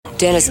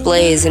Dennis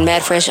Blaze and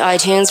Mad Fresh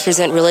iTunes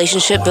present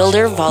Relationship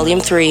Builder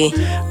Volume 3,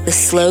 the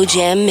Slow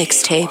Jam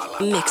Mixtape.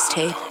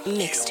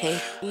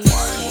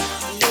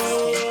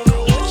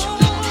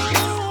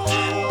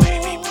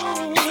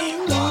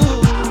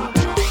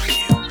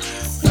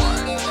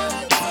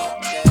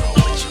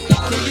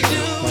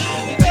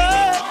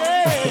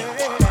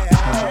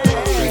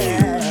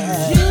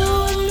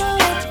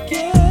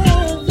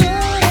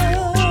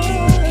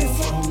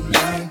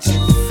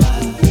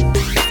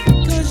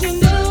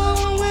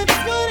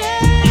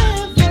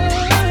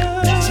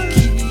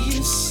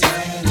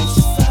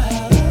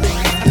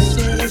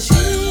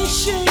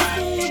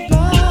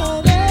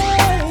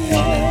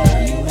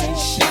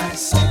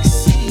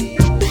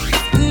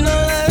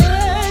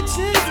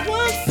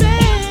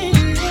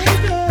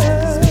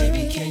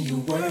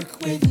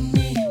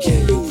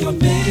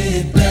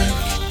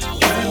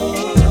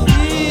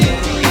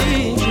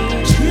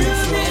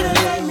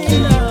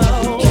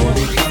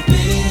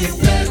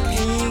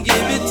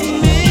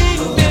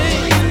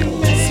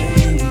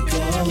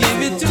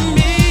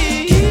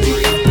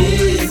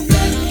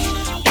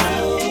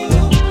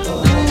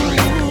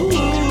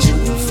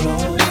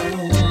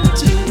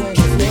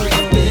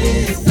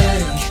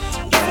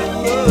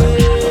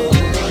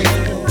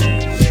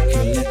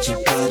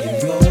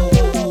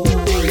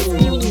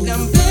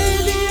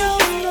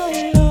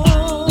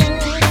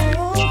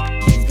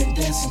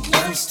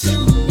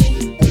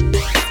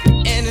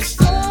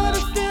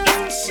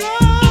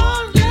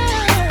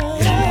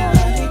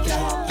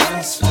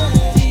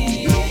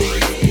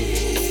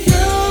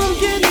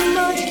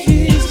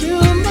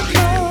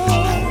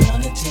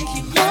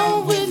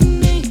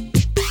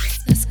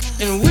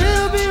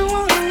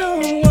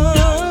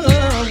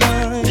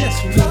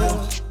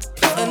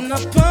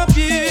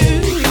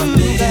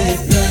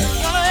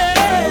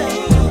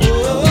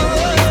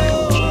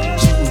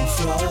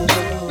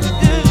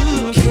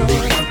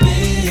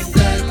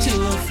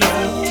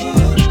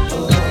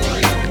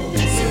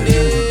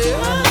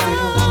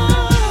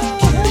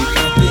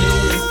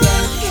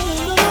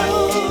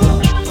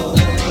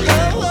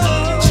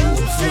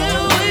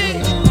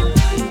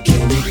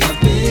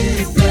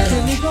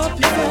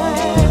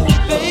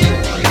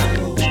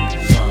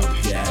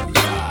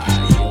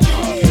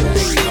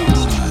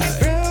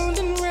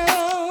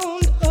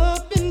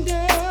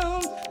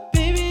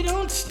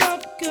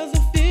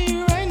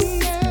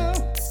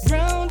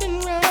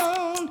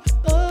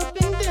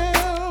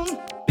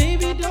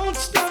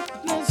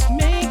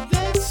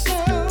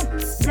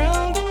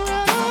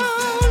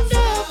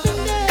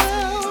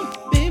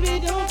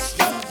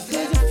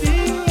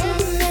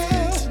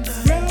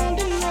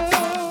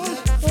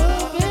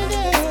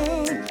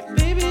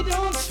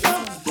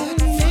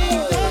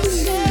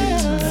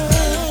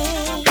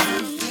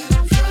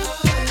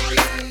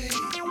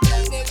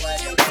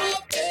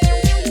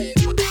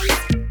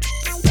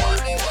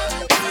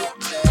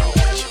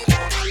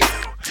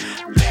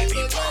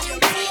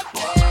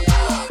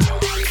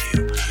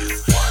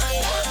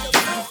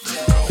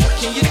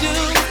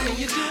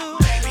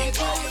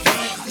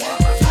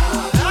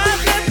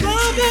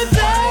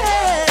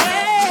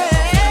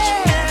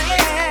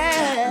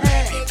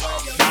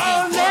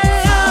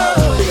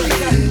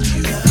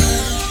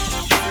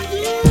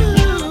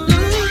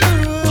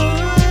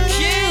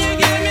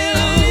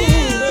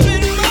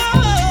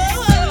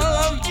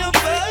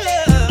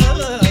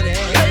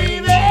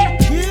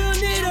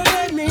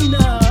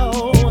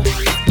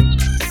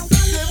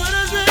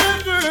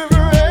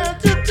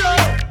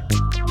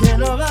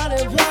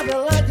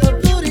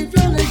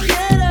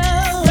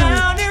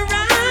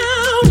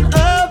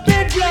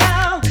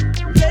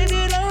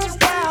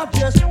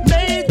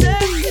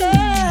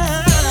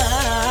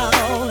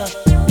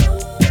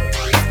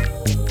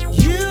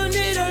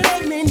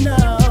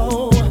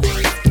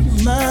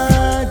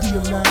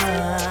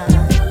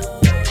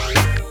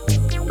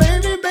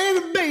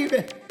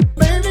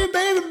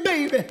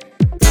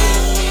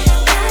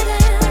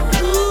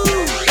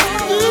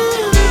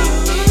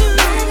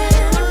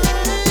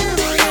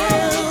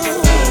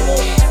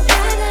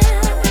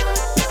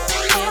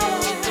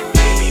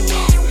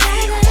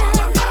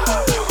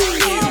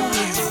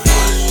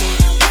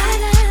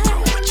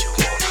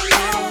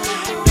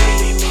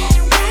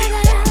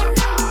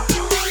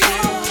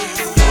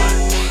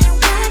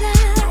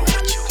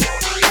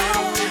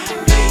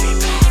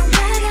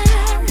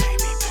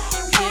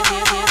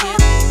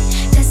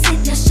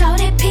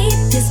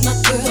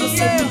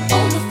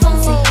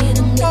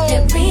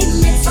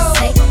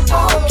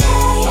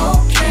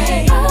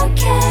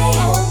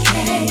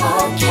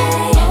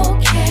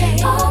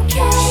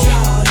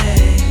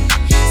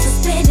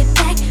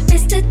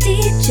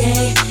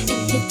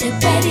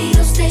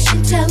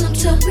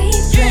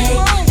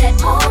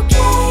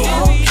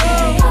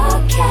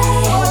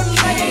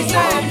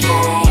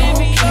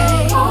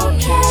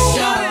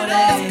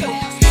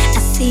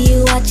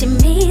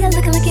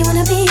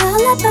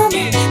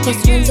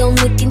 Best friends on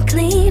looking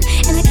clean,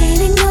 and I can't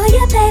ignore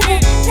you,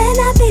 baby. Then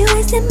I be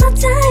wasting my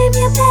time.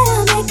 You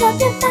better make up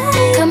your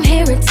mind. Come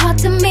here and talk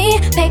to me,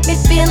 make me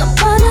feel I'm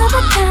one of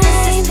a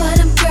kind. For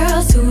them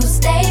girls who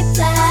stay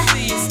fly,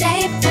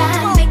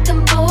 make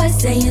them boys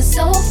saying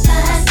so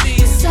fine,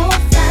 so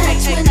fine.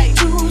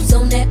 22s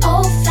on that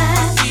old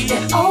fine,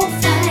 that old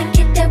fine.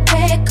 Get that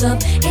red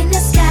cup in the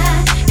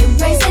sky and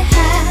raise it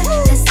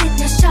high. That's it,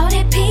 now shout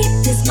it, peep.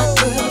 This my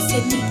girl,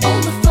 hit me on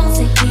the phone,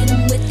 say hit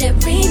him with that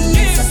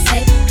remix. I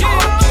say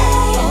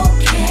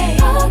okay, okay,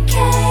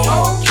 okay,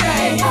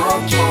 okay,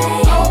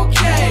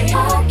 okay,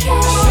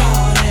 okay.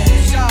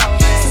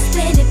 So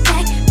spin it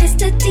back,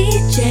 Mr.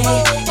 DJ,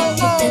 and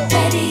hit that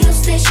radio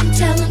station,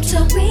 tell him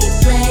to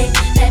replay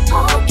that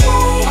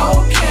okay,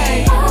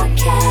 okay,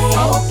 okay,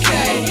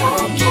 okay,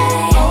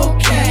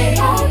 okay,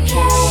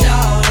 okay.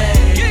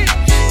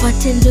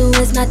 Bartender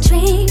is my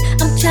dream.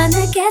 I'm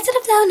tryna get to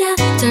the flow now.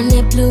 Turn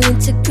that blue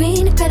into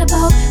green,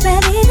 incredible,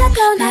 ready to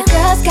go now. My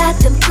girls got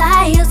them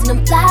flyers and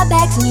them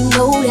flybacks, and you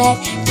know that.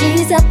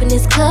 G's up in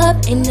this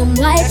club, and them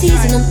white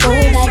tees and them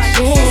throwbacks,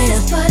 yeah.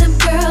 This is for them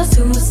girls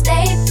who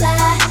stay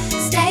fly,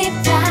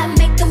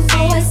 make them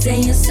boys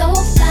saying so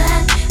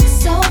fine,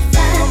 so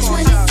fine.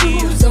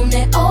 22s on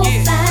that old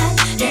fine,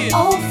 that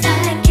old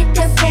fine. Get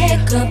that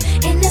red cup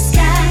in the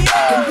sky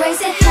and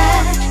raise it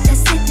high.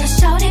 That's it, now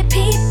shout it,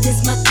 peep.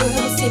 This my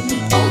girls, hit me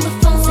on the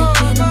phone, say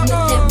hit 'em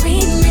with that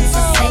remix.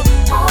 I say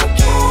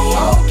okay,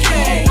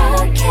 okay,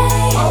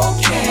 okay,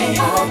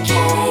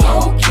 okay,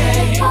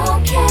 okay,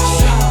 okay.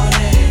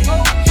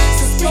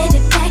 So spin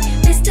it back,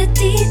 Mr.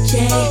 DJ,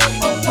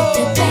 and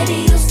hit that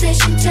radio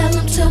station, tell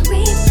 'em to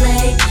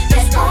replay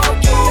that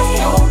okay,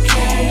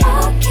 okay,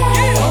 okay,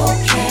 okay,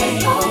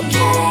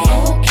 okay,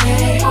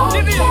 okay,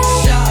 okay.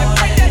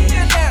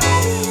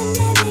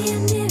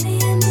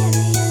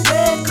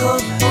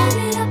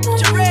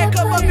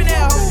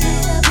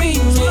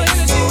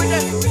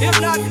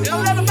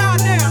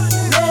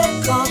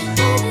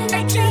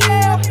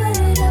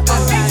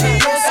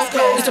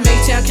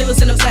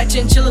 Killers and them black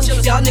chinchillas.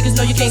 Y'all niggas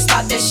know you can't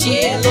stop that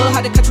shit. Love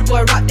how the country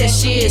boy rock that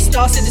shit.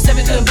 Star City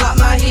 7 couldn't block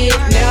my head.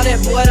 Now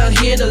that boy done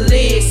hit the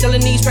lid.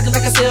 Selling these records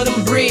like I sell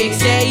them bricks.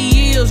 Yeah,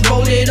 he is,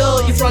 roll it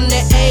up. You from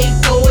that A,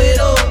 throw it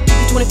up.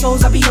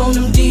 24s, I be on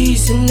them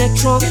D's. In that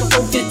trunk,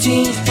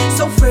 415s.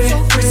 So fresh,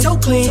 so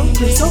clean,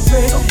 so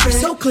fresh,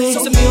 so clean.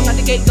 Some meal out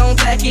the gate, gon'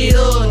 pack it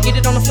up. Get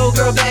it on the floor,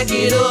 girl, back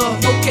it up.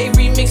 Okay,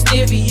 remix,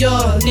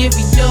 Nivea,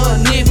 Nivea,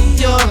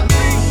 Nivea,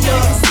 Nivea.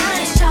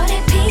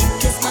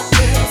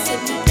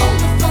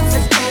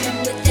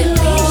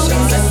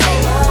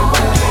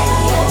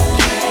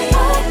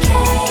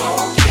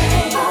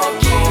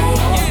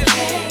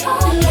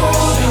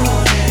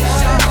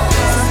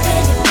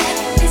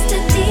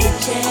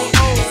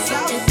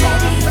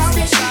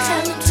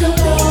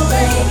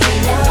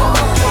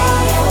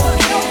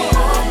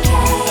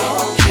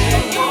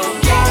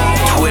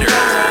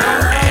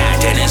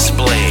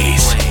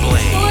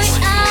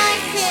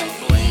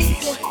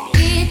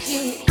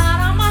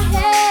 Out of my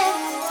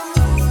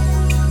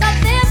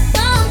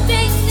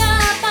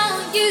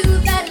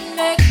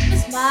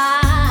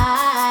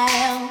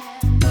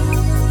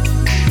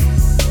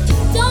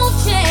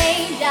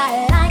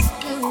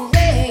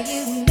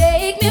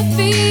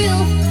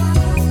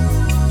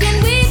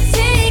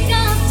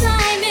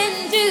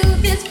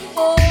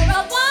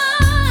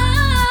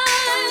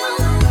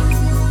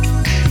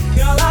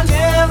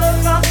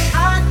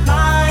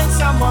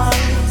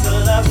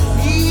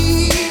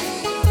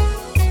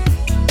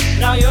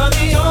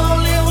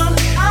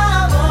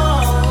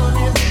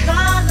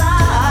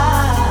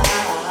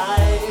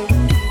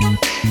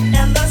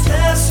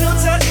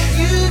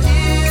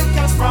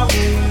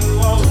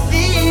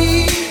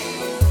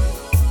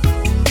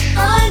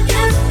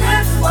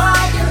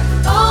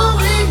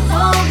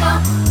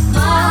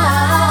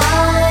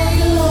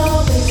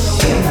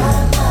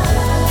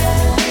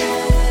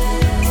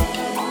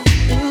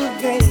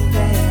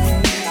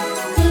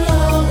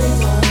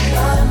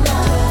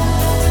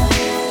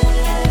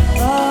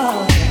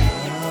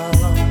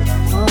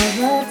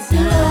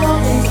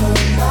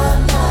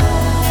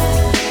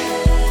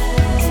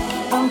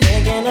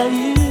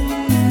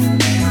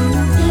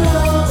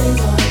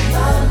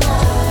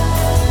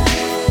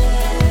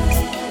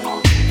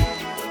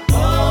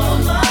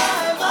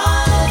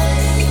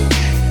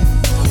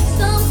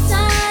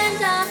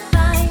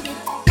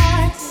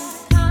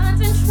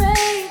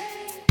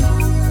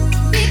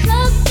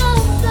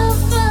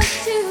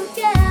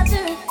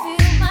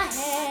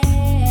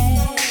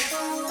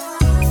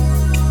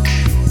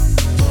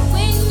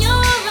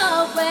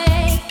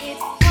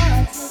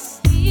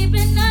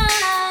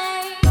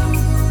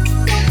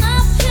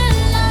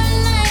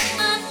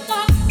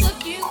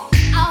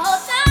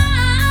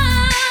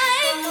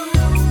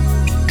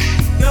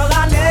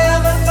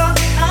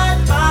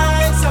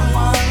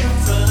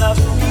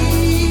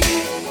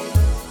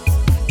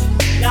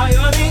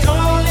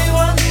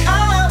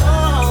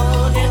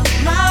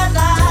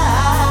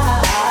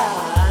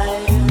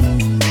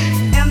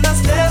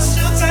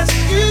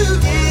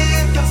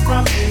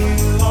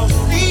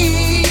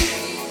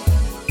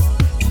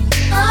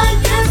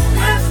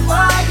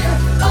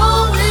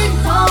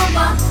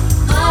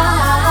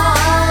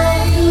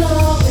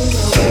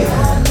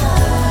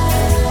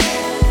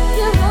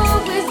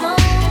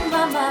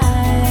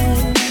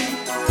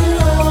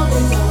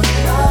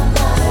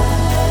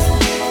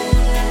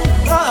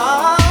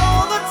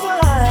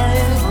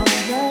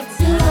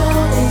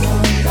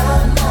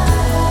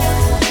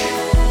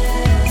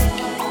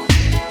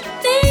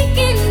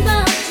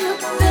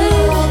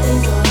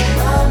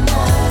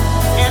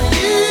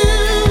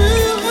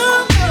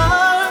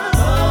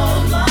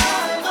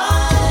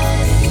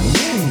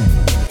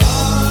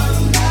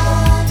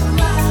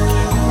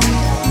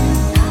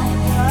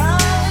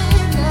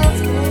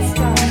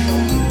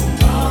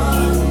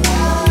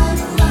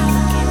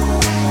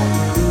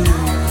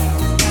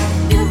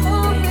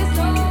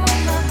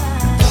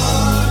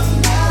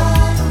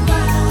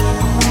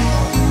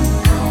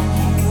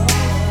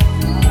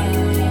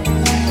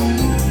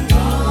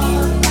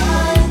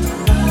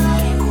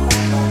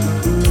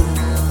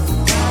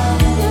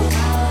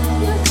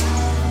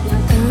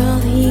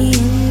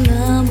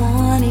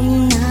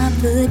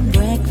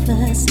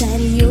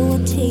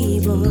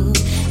table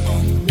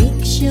and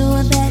make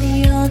sure that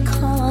your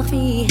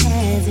coffee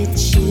has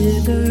its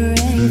sugar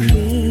and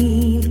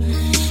cream.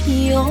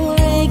 Your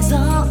eggs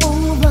are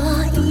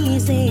over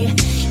easy,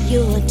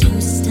 your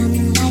toast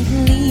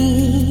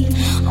unlikely.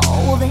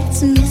 All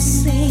that's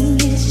missing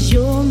is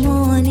your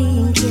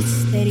morning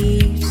kiss that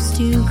used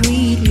to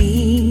greet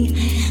me.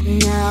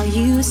 Now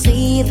you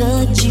see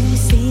the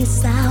juice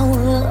is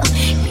sour.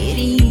 It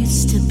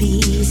used to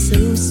be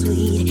so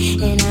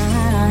sweet, and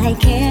I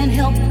can't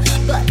help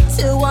but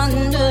to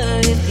wonder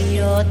if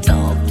you're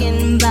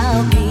talking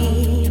about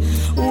me.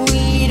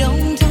 We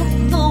don't talk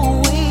the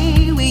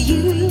way we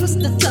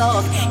used to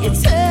talk.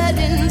 It's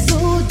hurting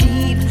so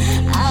deep.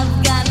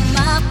 I've got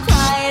my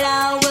pride,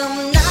 I will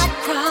not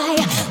cry,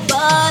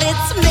 but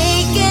it's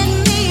making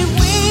me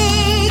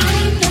weak.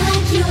 I'm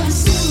not your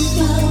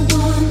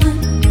superwoman.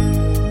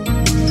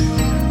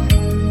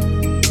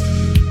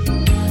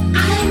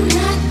 I'm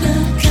not the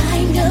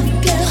kind of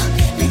girl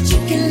that you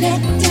can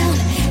let down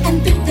and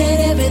think that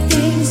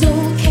everything's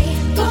okay.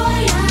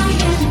 Boy, I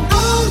am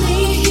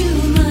only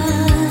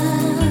human.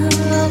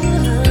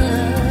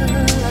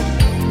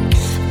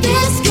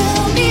 This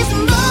girl needs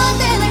more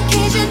than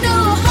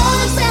occasional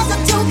hugs as a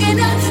token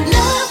of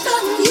love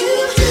from you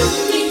to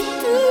me.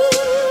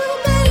 Ooh,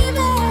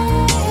 baby.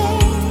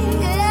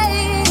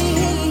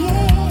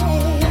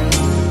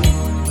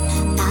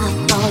 I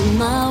fought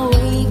my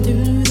way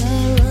through the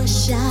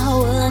rush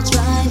hour,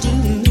 trying to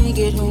make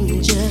it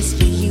home just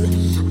for you.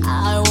 I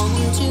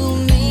want to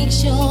make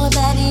sure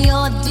that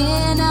your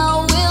dinner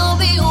will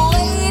be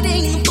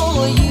waiting for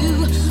you.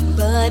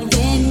 But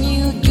when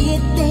you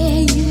get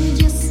there, you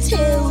just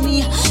tell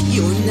me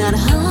you're not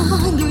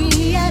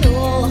hungry at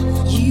all.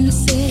 You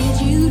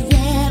said you'd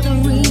rather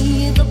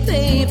read the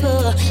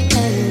paper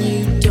and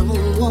you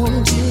don't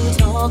want to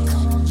talk.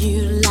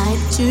 You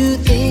like to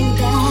think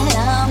that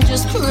I'm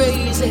just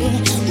crazy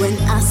when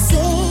I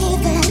say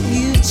that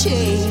you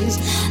changed.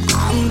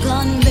 I'm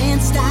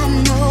convinced I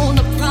know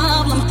the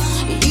problem.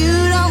 You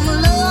don't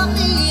love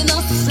me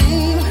the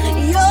same.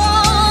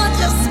 You're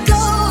just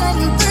going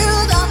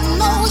through the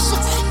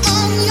motions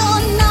and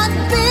you're not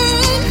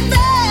being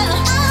fair.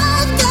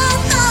 I've got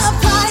the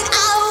pride,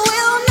 I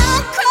will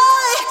not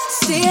cry.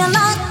 Still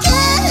I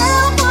can't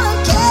help but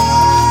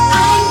care.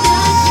 I'm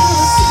not your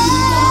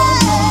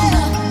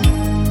superwoman.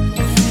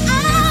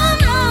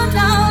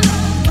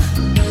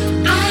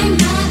 I'm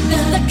not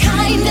the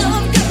kind of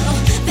girl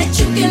that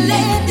you can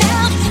lay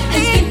down and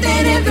think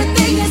that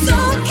everything is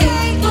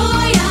okay.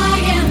 Boy, I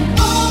am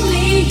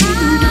only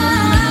human.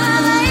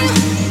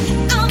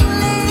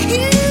 Only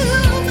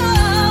human.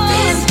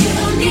 This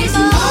girl needs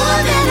more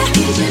than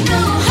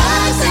occasional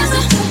hugs as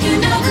a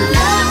token of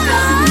love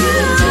from you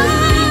to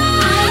me.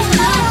 I'm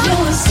not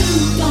your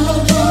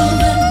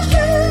superwoman.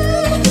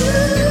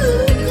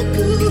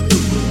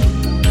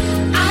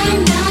 I'm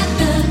not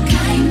the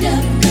kind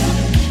of girl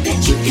that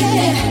you can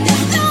let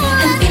down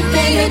and think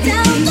that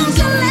everything's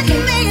okay.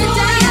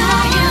 Boy,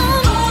 I am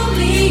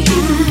only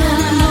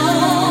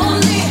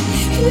human.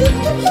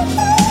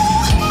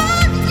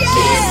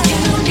 This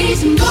girl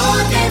needs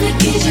more than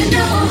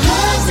occasional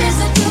hugs as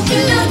a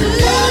token of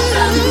love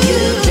from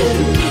you to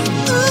me.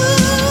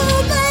 Ooh,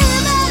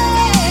 baby,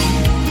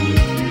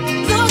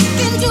 look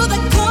into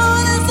the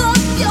corners of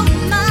your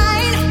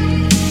mind.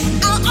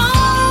 I'll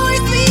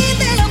always be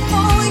there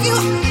for you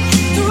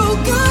through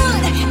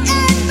good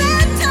and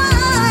bad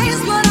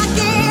times, but I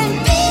can't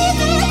be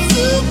that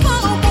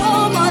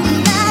superwoman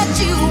that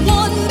you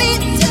want me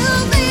to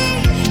be.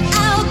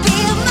 I'll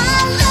give my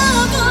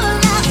love a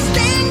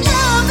lasting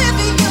love if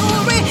you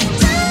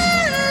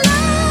return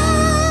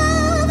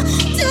love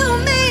to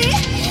me.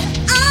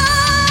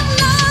 I'm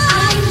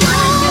not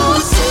your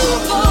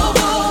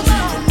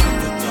superwoman.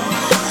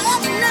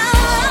 No,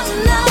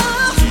 no.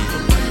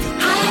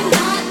 I'm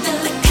not the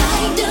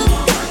kind of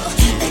girl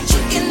that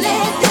you can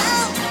let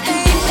down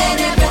and think that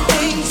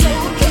everything's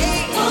okay.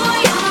 Boy,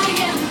 I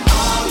am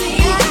only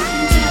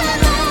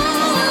human.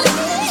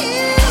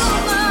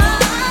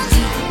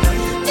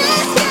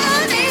 This girl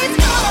needs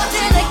more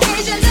than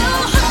occasional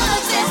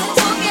hugs as a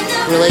token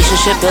of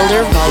Relationship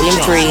Builder, Volume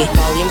 3.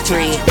 Volume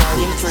 3.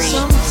 Volume 3.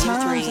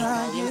 Sometimes I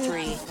get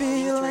the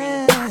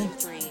feeling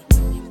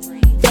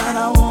that I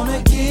wanna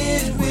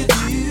get with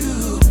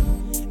you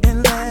and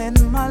let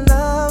my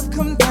love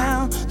come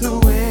down the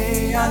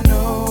way I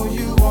know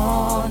you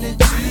want it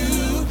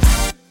to.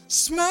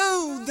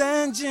 Smooth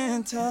and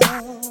gentle,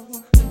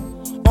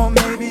 or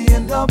maybe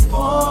in the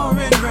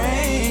pouring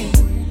rain.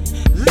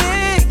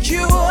 Lick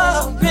you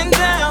up and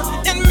down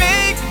and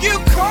make you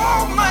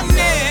call my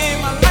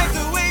name. I like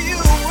the way you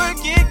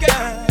work it,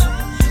 girl.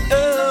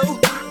 Oh,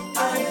 I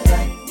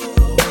like the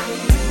way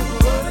you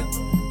work.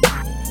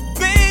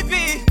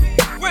 Baby,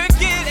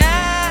 work it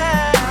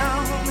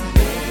out.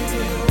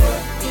 Baby,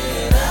 work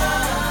it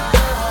out.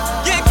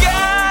 You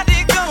got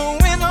it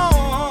going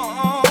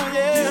on,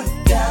 yeah. You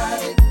got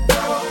it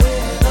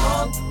going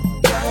on,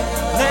 girl.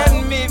 Let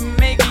me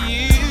make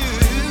you.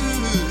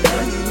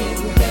 Let me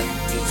make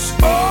you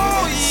scream.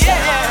 Oh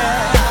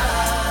yeah.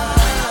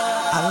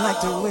 I like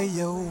the way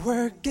you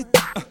work it.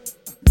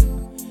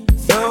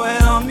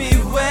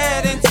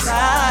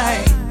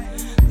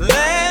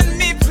 Let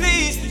me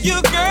please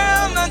you,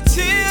 girl,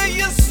 until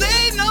you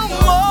say no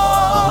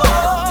more.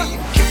 Let me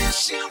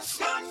kiss you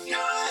from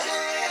your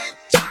head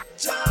to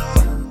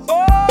toe.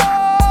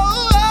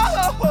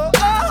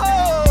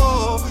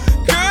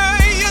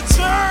 Girl, you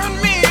turn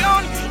me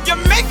on.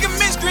 You're making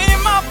me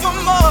scream out for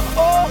more.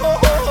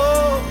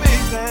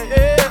 Baby,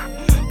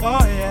 yeah.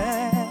 Oh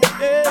yeah,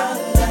 yeah. I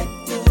like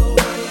the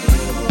way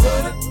you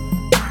work.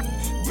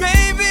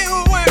 Baby,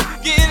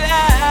 work it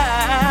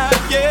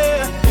out,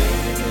 yeah.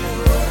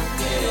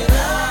 Work it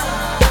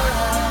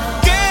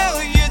out.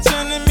 Girl, you're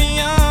turning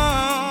me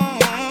on.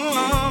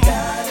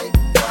 Got it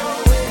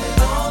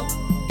going on,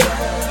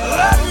 girl.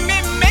 Let me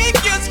make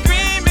you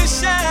scream and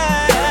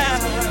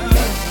shout.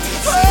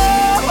 Oh,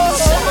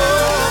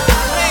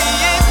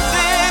 yeah,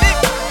 said it.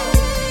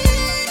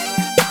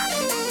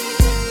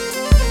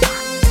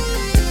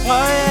 Oh,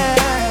 yeah.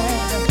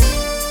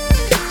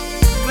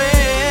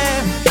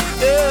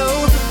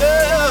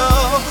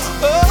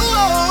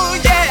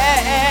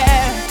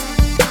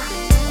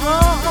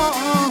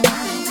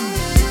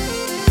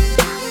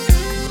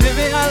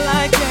 Baby, I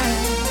like it.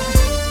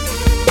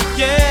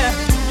 Yeah,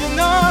 you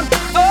know,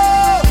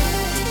 oh,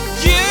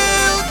 you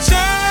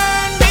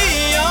turn me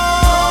on.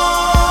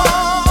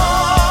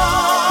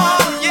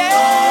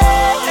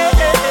 Yeah,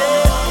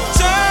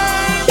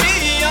 turn me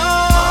on.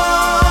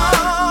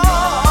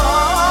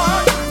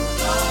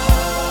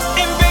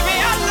 And baby,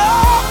 I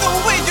love the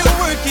way you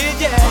work it,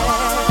 yeah.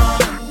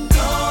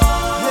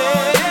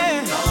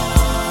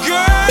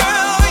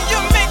 Girl, you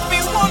make me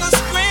wanna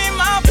scream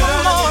out for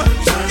more.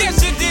 Yes,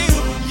 you do.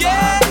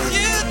 Yes,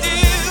 you do.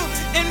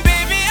 And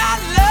baby, I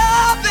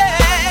love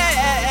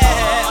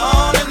it.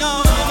 On and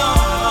on and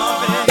on,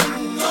 baby.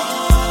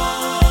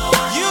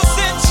 You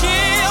send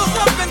chills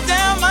up and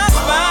down my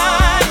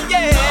spine,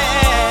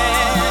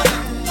 yeah.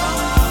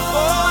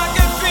 Oh, I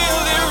can feel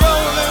it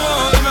rolling,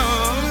 rolling,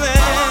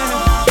 rolling.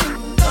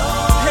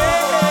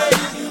 Hey,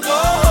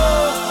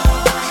 oh,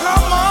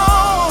 come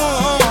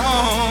on.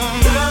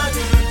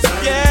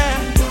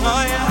 Yeah,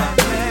 oh yeah.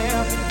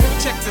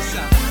 Check this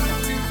out.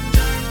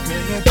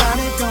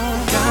 Everybody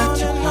got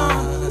you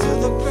on till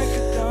the break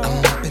of dawn.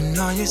 I'm up in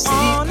all your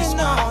secrets,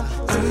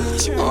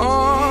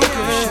 Oh,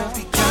 girl. should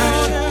be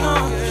catching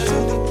on.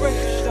 Till the break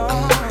of dawn.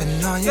 I'm up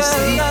in all your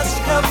secrets,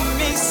 Let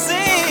me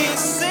sing,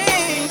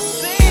 sing,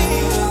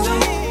 sing.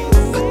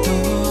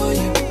 adore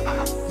you.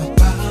 My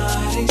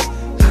body's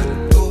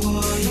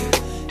adore you.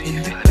 In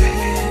the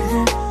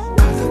bedroom,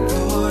 all the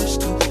doors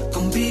go.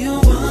 Gon' be a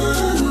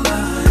one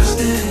night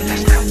stand.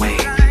 That's that way.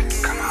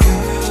 Come on.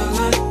 Girl,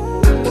 I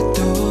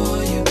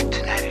adore you.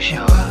 Tonight is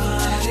your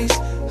body's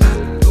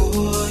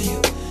adore you.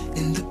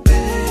 In the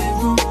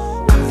bedroom,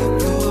 all the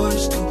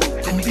doors go.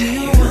 Gon' be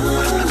a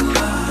one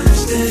night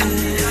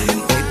stand.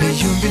 Baby,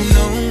 you've been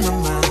on my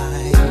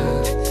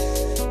mind,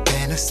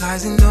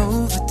 fantasizing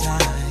over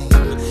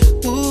time.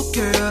 Ooh,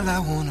 girl, I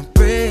wanna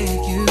break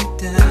you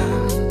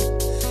down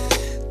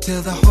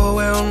till the whole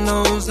world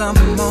knows I'm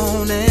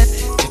on it.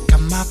 Check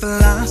out my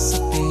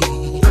philosophy.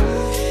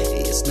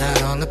 It's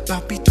not all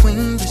about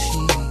between the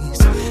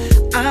sheets.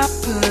 I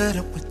put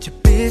up with your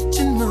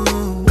bitchin'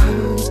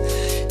 moves.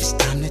 It's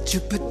time that you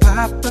put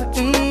Papa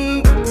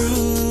in the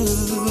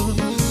groove.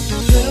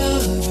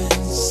 Love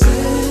and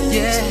sex,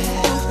 Yeah.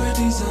 both were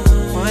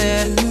designed Oh,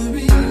 yeah. to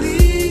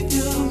relieve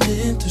your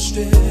mental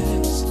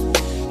stress.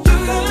 You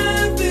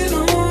have it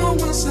on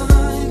one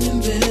side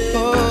and then Oh,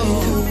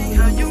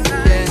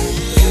 yeah.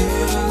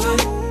 Girl,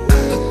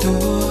 I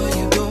adore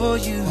you, adore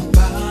you.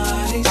 My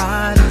body's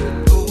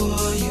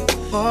adore you.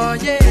 oh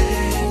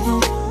yeah.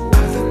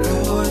 All the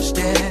doors,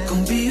 yeah.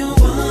 Gon' be a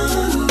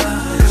one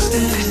night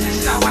stand. This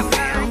is how I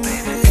feel,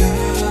 baby.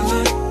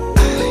 Girl,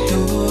 I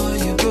adore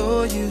you,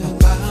 adore you.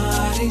 My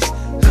body's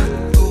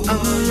adore I'm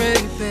you.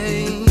 ready,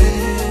 babe.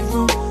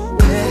 Bedroom,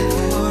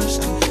 doors,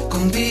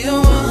 gon' be a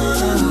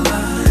one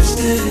night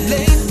stand.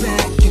 Lay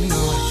back, you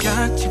know I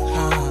got you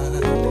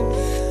hard.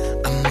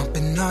 I'm up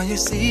in all your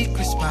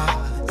secret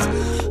spots.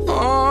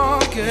 Oh,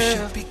 You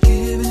girl. should be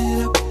giving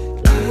it up,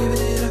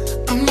 giving it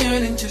up. I'm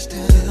yearning just a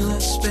little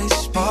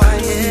space. Oh,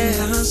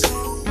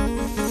 yeah.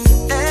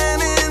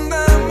 And in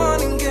the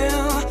morning,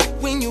 girl,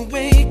 when you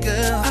wake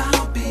up,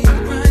 I'll be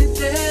right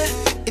there.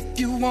 If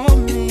you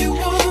want me,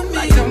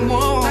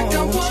 like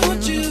I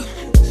want you,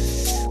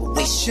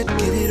 we should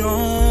get it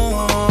on.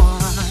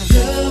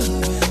 Love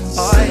and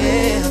Oh,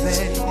 yeah,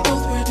 babe.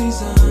 both were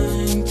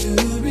designed to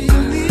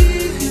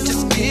relieve you.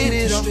 Just get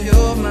it off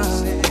your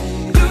mind.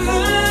 You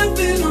have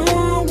been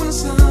on one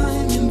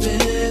side in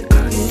bed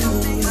with you.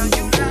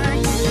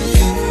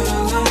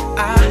 Girl, I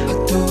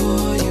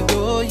adore you,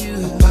 adore you.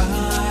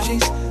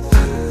 Body's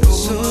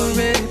So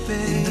ready, in the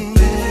babe.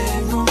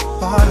 bedroom.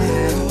 Oh,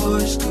 yeah.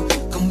 Doors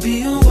gon'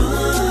 be a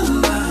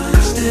one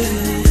night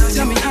stand.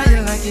 Tell me how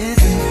you like it.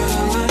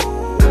 Girl,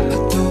 I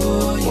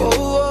adore you.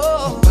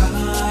 Oh,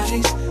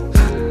 Body's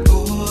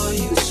adore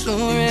you. so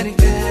ready. In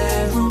the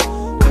bedroom,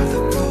 all the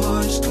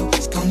doors go.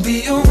 It's gon'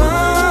 be a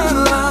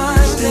one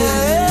night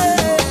stand.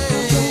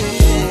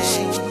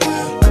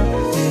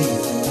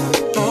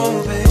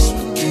 Oh, baby,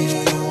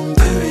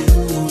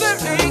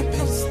 very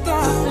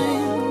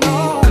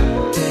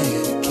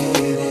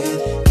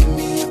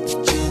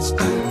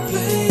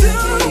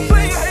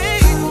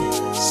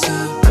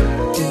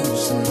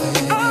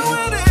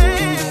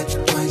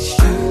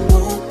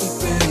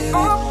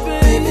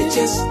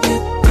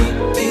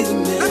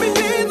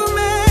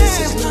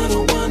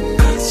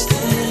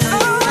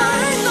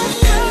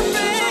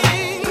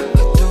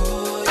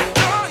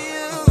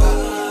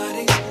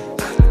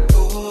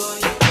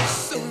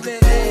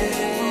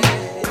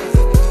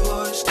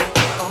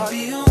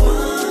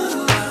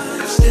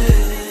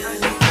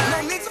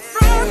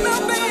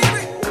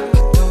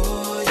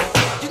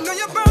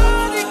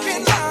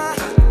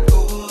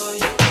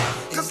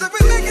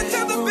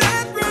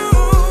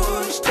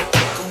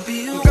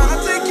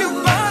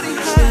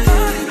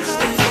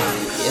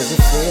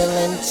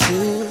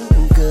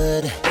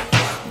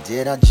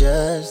did I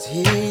just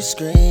hear you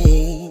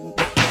scream?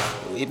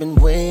 We've been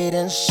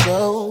waiting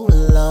so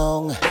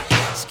long,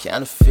 it's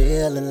kinda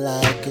feeling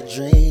like a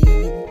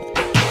dream.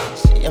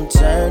 See, I'm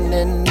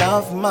turning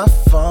off my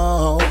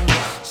phone,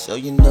 so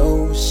you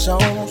know it's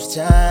almost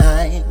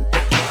time.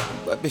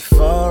 But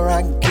before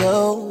I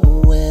go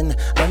in,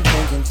 I'm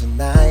thinking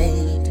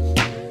tonight.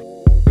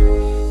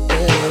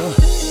 Ew.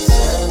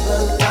 Turn the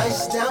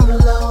lights down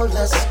low,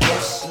 let's go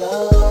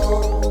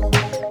slow.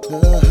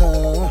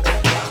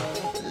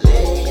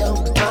 Lay your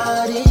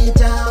body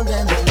down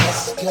and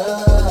let's go.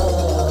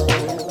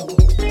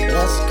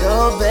 Let's go,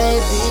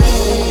 baby.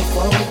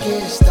 Before we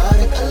get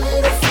started, a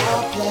little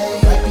foreplay.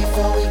 Right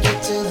before we get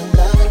to the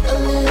loving, a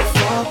little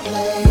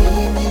foreplay. Me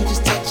and you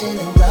just touching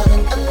and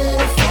rubbing, a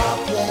little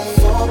foreplay.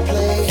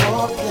 Foreplay,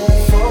 foreplay,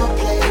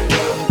 foreplay,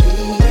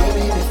 baby.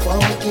 Baby, before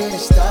we get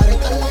started,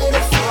 a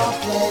little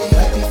foreplay.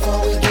 Right before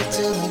we get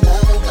to the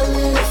loving, a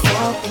little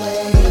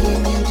foreplay. Me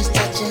and you just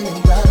touching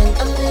and rubbing,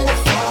 a little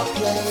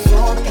foreplay.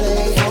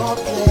 Foreplay,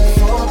 foreplay,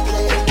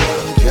 foreplay,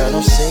 baby. Girl,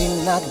 don't say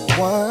not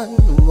one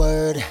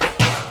word,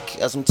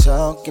 'cause I'm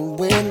talking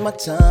with my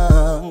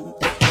tongue.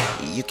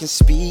 You can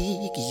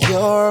speak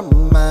your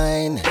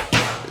mind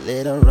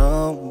later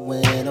on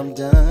when I'm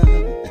done,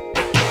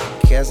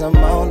 'cause I'm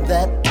on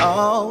that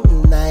all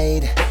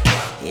night,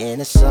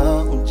 and it's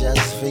all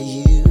just for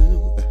you.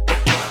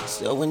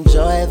 So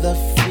enjoy the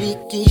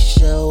freaky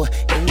show,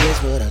 and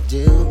here's what I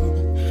do.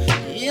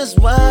 Here's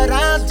what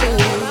I do.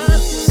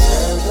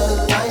 Turn the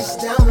lights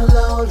down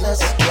low,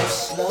 let's go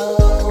slow.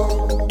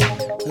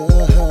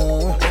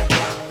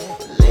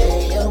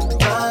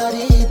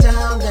 Body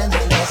down and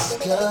let's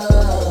go.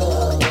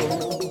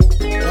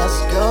 Let's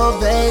go,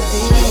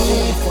 baby.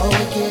 Before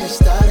we get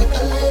started,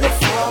 a little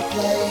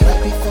foreplay.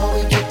 Right before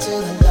we get to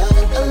the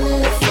loving, a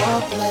little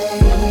foreplay.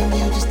 Me and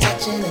you just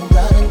touching and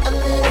running, a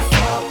little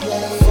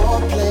foreplay.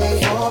 Foreplay,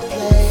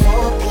 foreplay,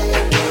 foreplay,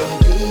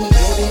 baby.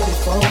 Baby,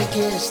 before we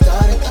get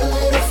started, a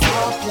little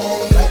foreplay.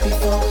 Right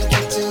before we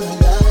get to the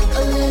loving,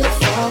 a little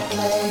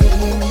foreplay.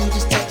 Me and you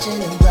just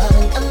touching and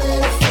running, a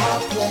little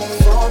foreplay.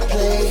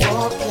 Foreplay,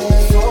 foreplay.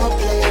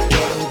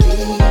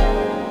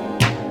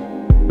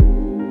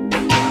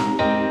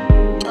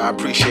 I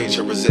appreciate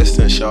your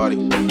resistance, shawty.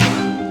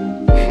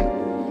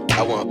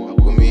 I want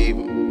with me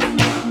even.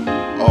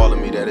 All of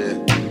me, that is.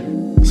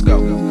 Let's go.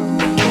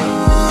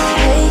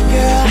 Hey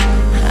girl,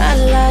 I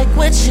like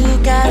what you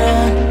got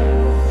on.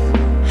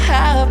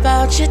 How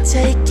about you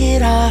take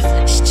it off?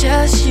 It's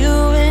just you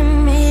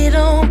and me,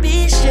 don't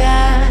be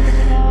shy.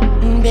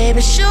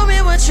 Baby, show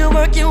me what you're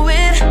working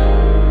with.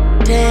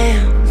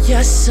 Damn,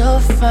 you're so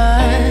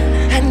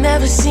fine. I've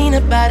never seen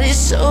a body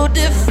so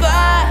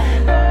defined.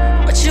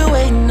 What you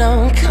waiting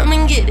on? Come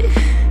and get it.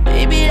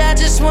 Baby, I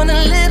just want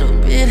a little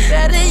bit.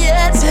 Better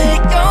yet,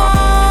 take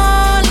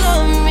all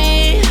of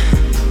me.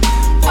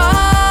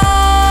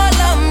 All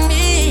of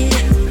me.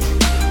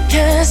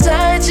 'Cause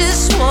I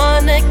just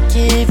wanna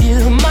give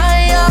you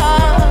my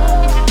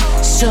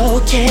all.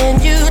 So can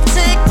you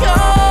take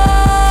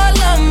all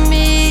of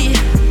me?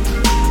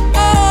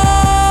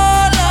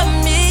 All of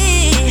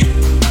me.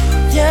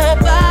 Your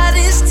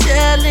body's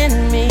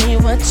telling me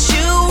what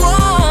you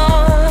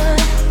want,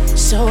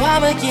 so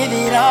I'ma give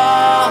it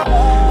all.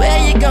 Where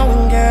you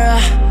going, girl?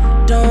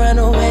 Don't run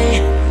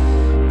away.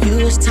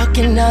 You was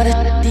talking all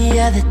the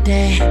other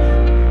day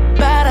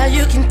about how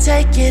you can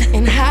take it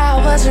and how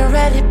I wasn't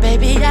ready,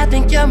 baby. I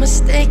think you're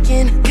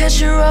mistaken, 'cause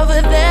you're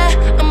over there,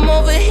 I'm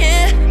over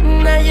here.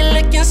 Now you're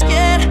looking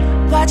scared,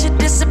 watch it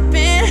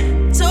disappear.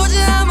 Told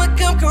you I'ma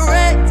come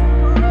correct,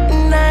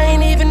 and I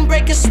ain't even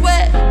break a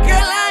sweat.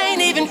 Girl, I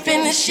ain't even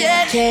finished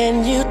yet.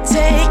 Can you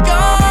take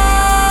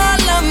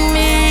all of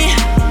me?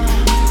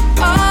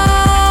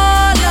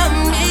 All of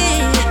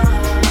me.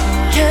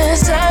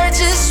 'Cause I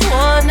just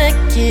wanna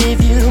give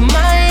you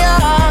my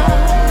all.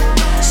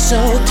 So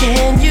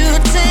can you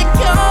take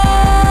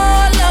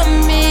all of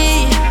me?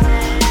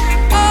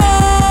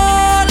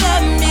 All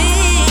of me.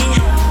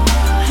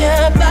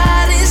 Your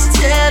body's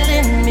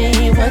telling me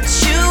what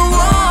you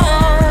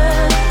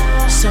want,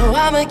 so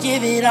I'ma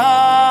give it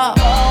all.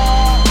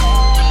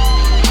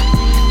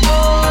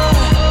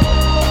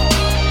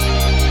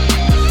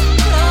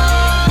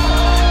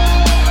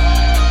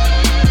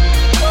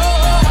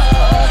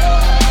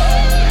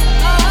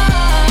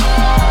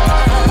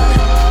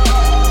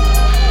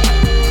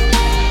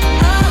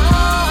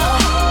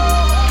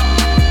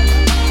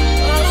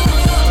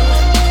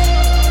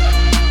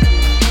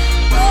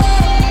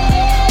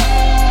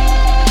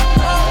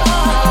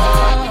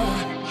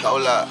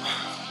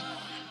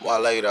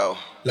 Wale though.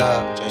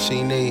 Love,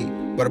 she need,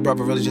 but her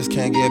brother really just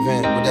can't give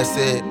in. With that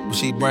said, what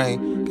she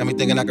bring, got me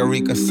thinking I can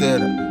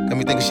reconsider. Got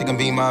me thinking she can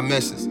be my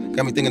missus.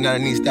 Got me thinking that I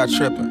need to stop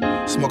tripping.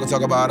 Smoke and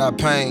talk about our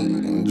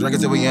pain, drink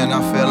until we end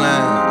our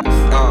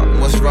feelings.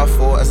 What's rough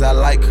for is I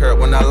like her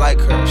when I like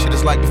her. She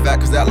just like the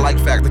fact, 'cause that like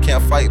factor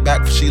can't fight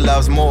back, for she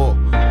loves more.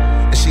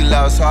 And she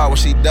loves hard when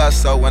she does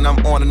so, when I'm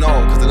on and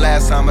on. 'Cause the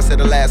last time I said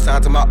the last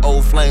time to my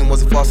old flame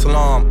was a false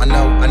alarm. I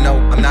know,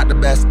 I'm not the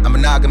best. I'm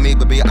monogamy,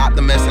 but be an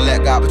optimist and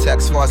let God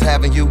protect. As far as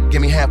having you,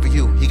 give me half of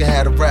you, he can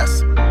have the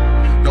rest.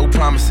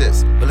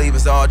 promises. Believe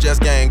it's all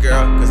just game,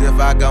 girl. Cause if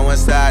I go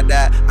inside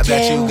that, I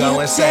bet you go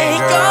insane,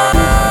 girl.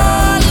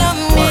 All of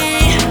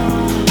me,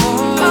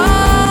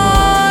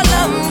 all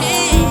of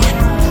me.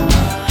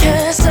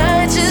 Cause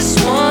I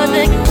just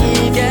wanna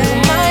give you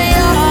my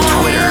all.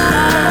 Twitter,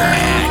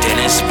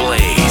 Dennis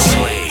Blaze.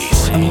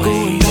 I'm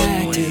going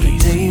back to the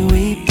day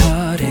we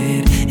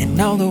parted, and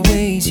all the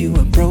ways you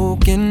were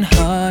broken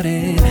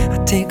hearted.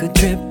 I take a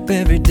trip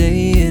every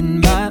day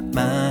in my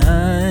mind.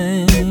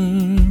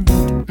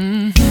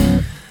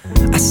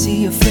 I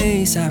see your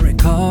face, I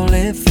recall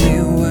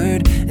every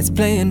word. It's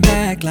playing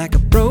back like a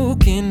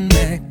broken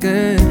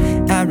record.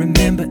 I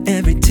remember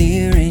every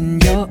tear in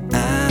your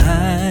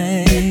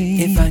eye.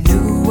 If I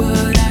knew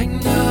what I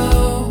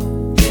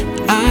know,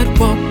 I'd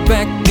walk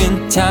back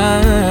in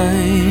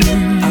time.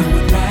 I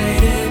would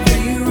right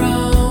every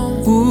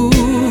wrong.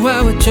 Ooh,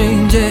 I would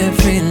change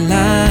every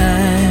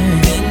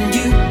line. Then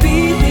you'd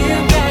be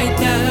here right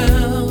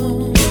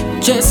now,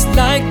 just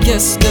like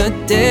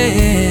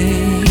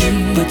yesterday.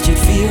 But you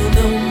feel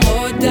no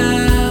more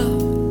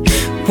doubt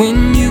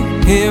when you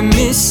hear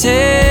me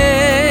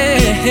say,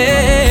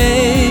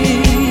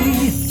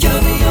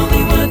 you're the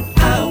only one I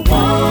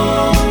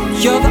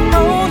want. You're the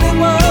only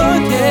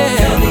one, yeah.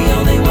 You're the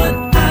only one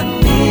I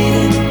need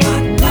in my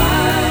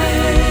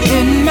life.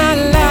 In my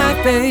life,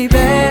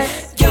 baby.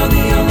 You're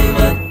the only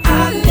one I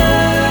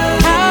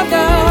love. I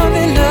love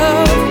and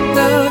love,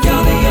 love.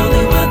 You're the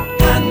only one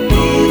I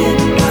need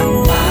in my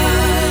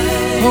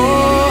life.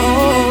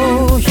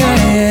 Oh,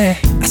 yeah.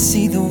 I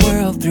see the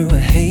world through a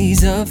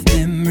haze of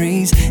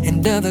memories,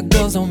 and other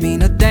girls don't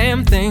mean a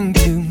damn thing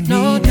to me.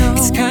 No.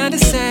 It's kinda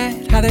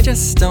sad how they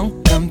just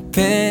don't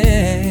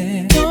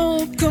compare.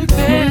 Don't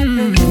compare.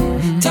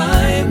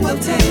 Time will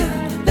tell.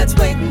 Let's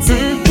wait and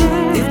see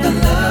if the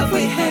love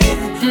we had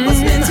was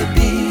meant to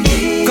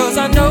be. Cause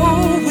I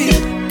know we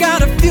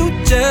got a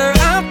future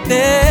out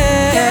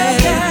there.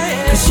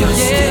 Cause you're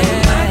still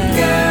my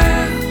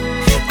girl.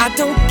 I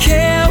don't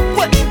care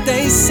what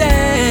they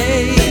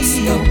say. Let's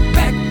go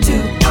back to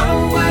our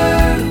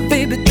world.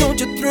 Baby, don't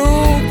you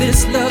throw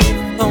this love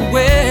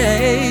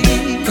away.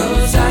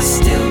 Cause I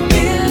still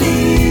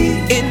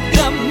believe in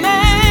the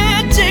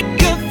magic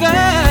of us.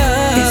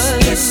 It's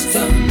just a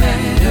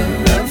matter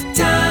of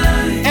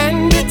time,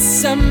 and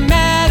it's a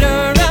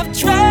matter of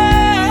trust.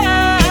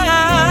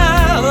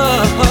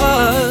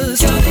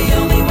 You're the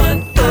only one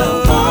I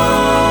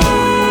want.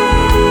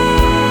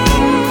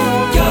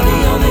 You're the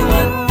only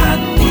one I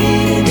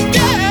need in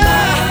my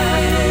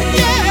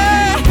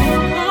life.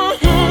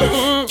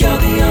 You're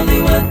the only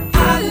one I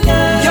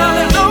love. You're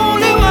the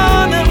only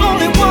one, the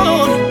only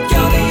one.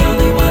 You're the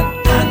only one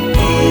I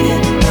need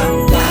in my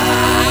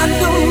life. I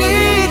don't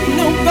need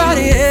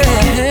nobody else.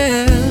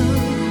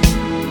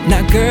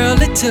 Now, girl,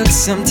 it took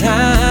some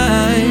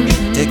time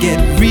to get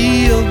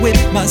real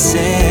with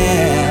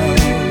myself.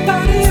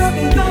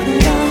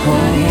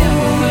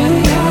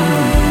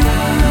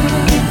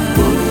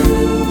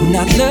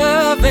 Now,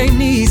 love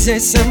ain't easy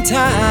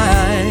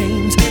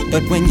sometimes,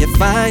 but when you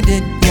find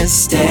it, you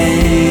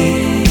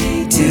stay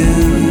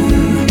together.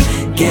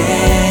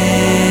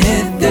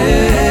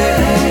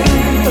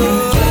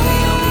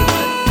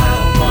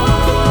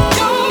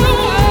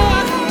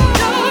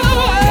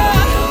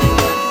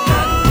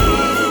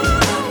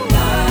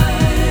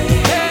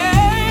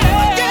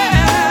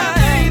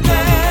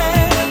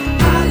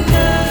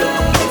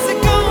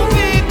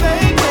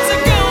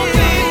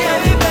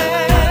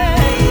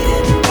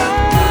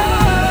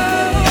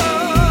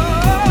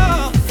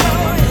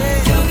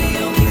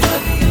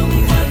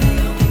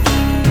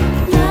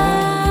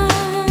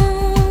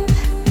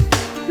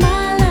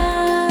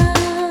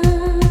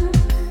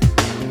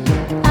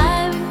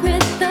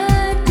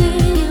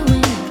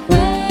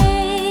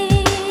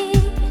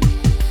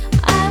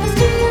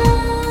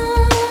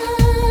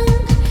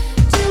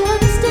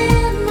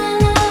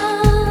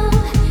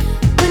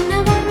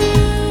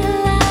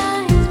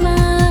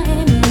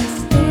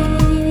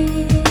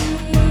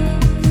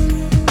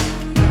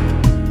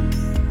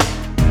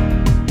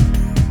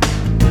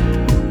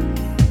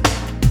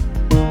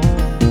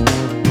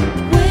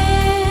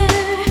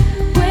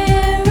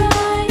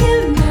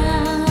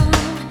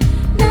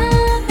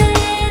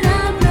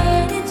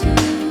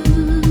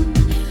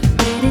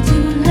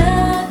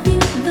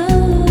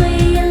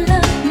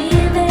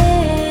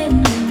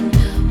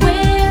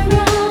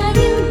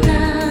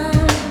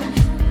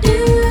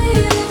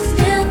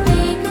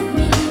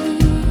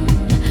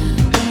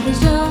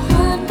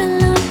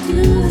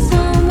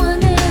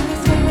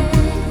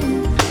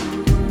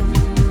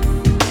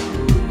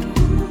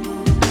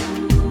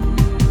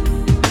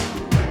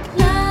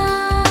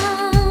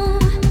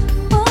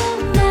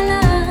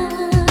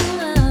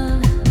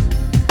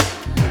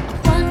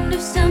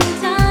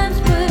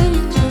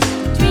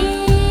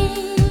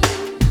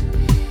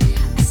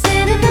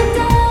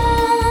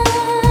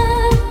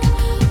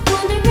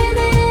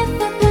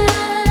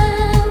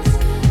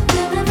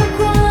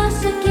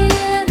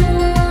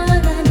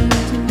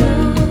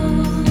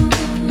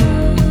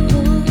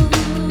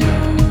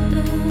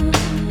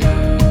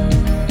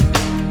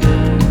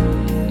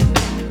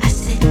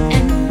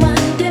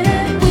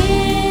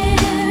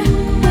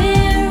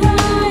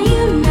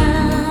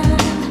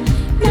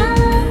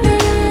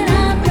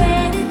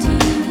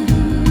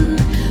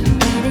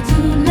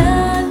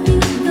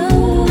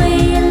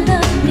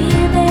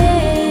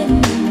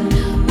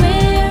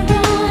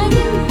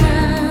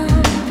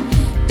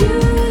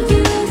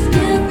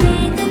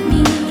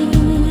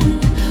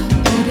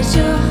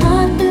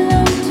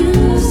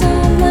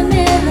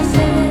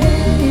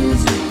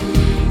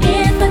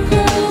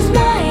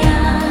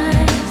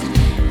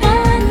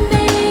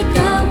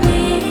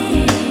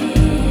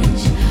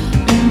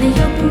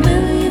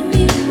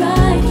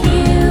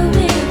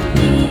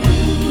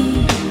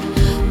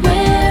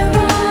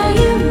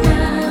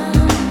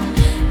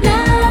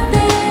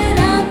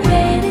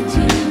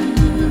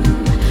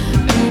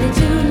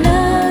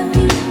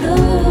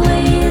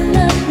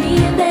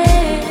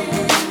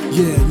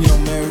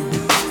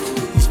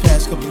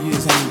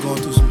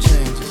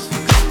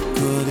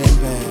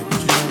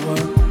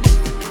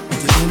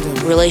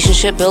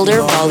 Relationship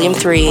Builder, Volume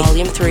 3.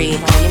 Volume 3.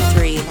 Volume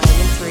 3.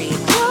 Volume 3.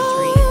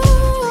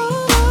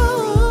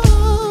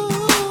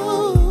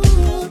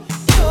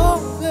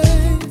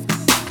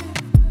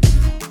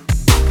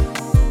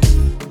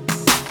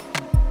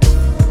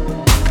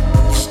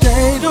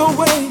 Stayed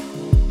away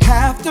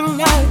half the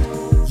night.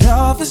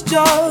 Love is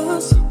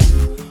just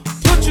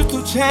put you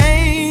through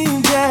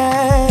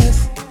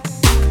changes.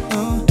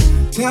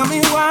 Tell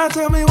me why,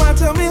 tell me why,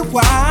 tell me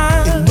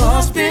why. It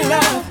must be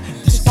love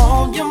that's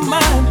on your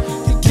mind.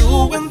 You're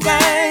doing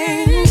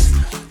things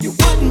you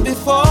wouldn't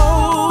before.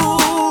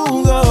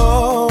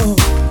 Oh.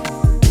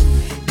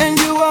 And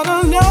you ought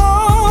to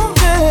know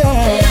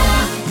that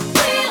love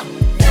will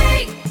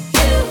make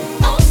you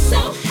oh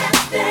so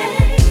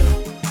happy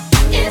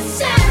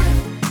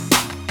inside.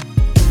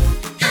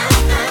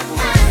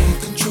 You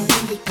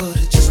control it, but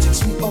it just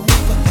takes me over.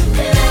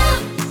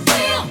 Love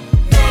will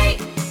make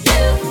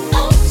you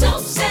oh so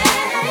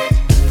sad,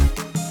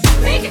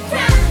 make it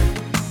cry.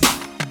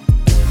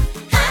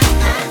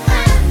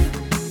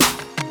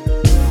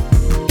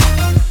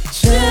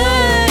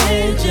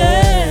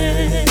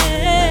 Changes.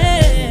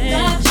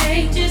 Love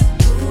changes.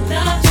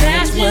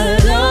 That's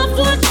what love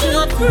puts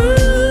you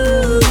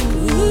through.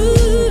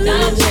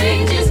 Love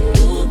changes.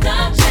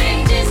 Love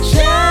changes.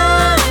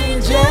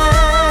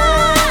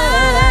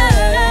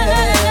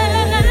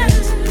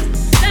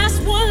 That's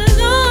what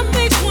love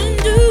makes one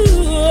do.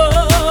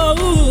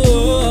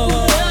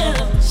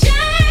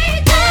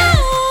 Changes.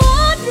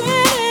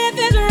 If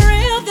it's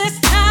real this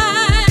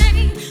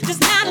time,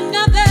 just not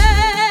another.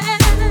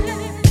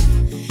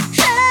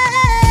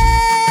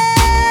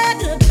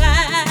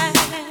 Goodbye.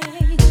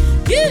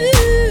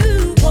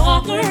 You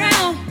walk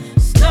around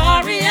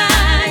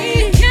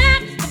starry-eyed.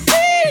 Can't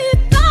believe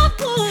thought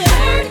would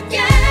hurt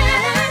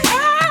again.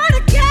 Hurt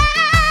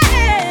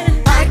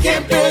again. I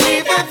can't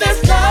believe that this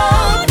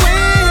love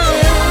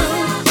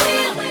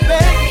will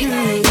make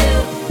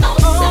you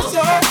oh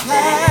so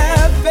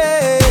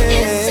happy.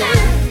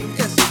 Inside.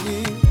 Yes, it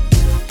will.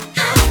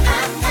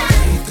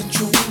 You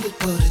control it,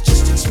 but it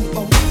just takes me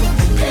over.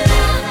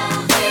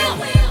 Love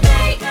will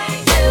make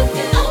you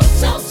oh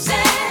so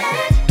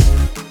sad,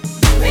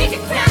 make it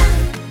cry.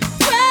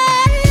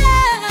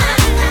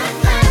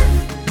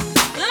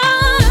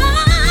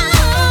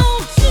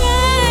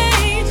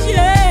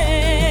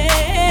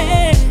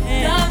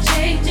 Love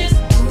changes.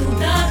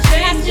 Love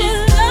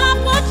changes. Love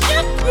puts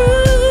you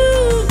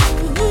through.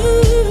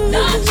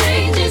 Love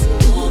changes.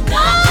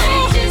 Love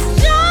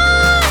changes.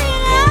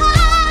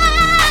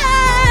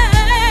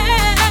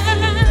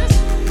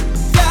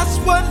 That's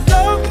what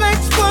love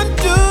makes one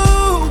do.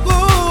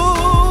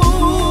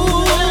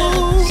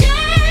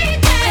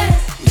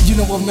 You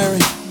know what, Mary?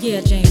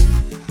 Yeah, Jane.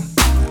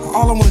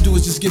 All I want to do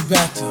is just get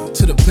back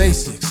to the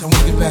basics. I want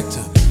to get back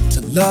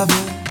to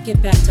loving,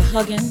 Get back to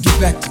hugging. get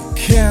back to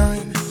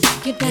caring,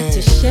 Get back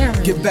to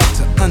sharing. get back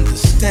to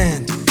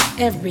understanding,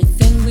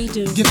 everything we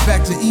do. get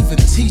back to even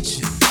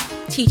teaching,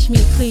 Teach me,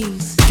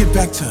 please. get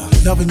back to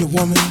loving your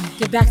woman,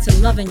 Get back to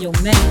loving your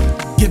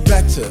man. get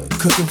back to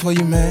cooking for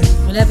your man.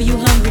 Whenever you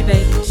hungry,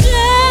 baby.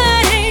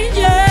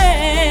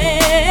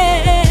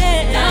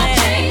 Love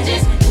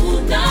changes.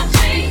 Love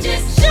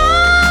changes.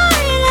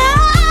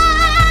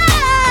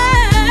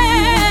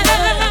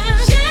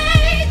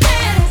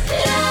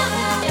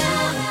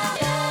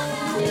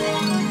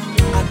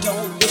 I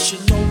don't wish you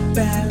no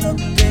bad luck,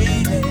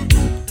 baby.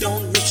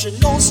 Don't wish you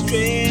no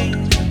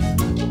strain.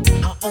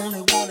 I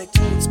only wanted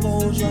to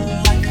expose your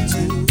life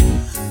to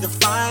the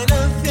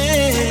finer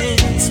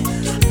things.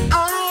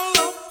 I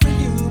offer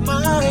you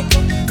my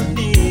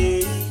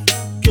company,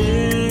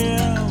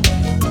 girl.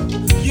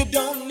 You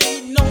don't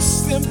need no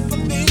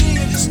sympathy,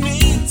 you just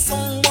need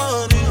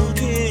someone who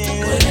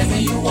cares. Whatever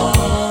you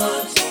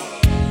want.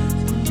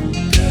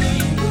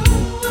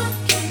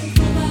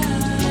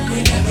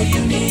 Whenever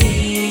you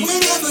need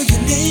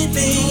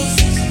me.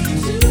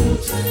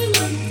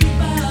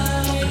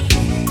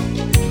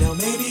 Now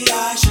maybe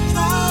I should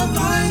drive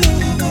right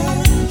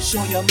over,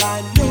 show you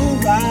my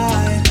new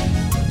ride,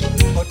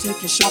 or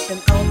take you shopping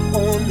out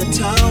on the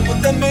town.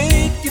 Would that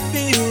make you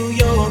feel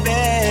your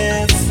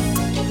best?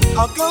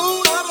 I'll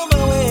go out of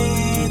my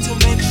way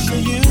to make sure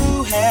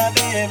you have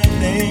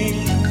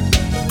everything.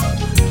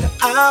 That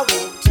I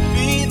want to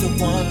be the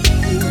one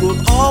who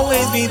will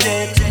always be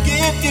there to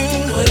give you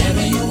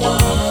whatever you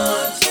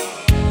want.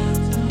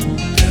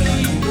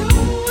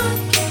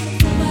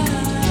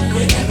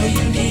 Whenever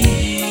you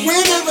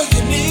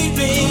need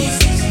me,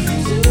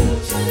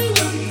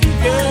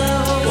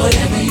 girl.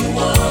 Whatever you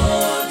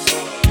want.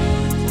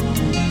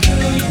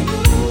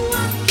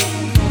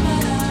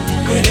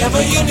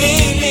 Whenever you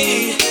need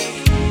me.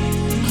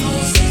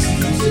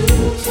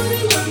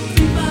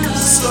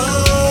 So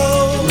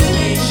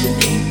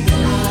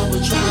I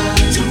will try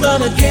to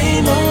run a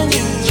game on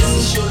you.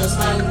 Just to show us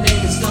my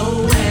niggas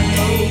no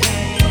way.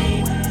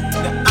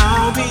 Now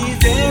I'll be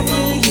there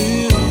for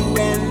you,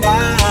 and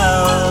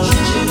I'll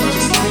treat you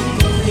just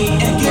like a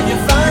queen and give you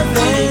fine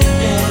things.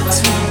 Never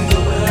have to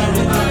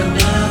worry about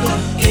another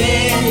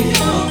in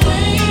your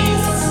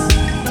place.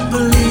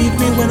 Believe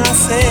me when I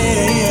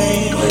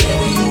say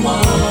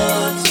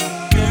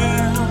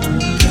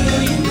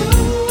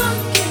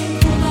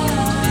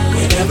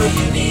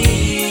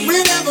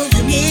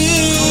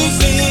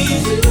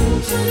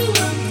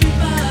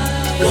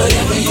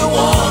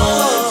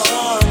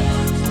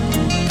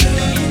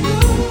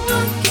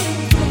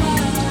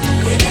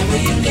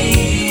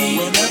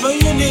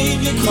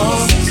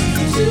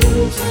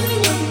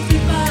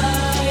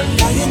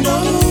Now you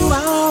know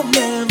I've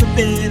never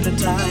been the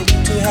type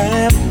to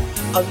have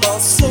a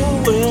loss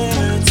of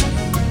words.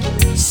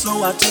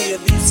 So I tell you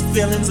these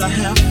feelings I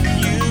have for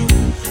you,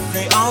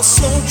 they are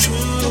so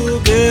true,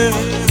 girl.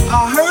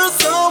 I heard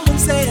someone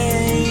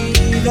say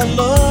that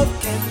love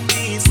can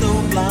be so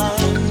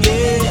blind,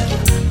 yeah.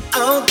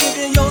 I'll give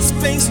you your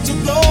space to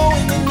go,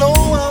 and you know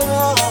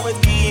I'll always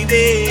be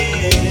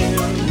there.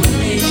 What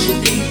makes you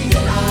think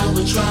that I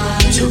would try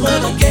to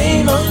run a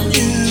game on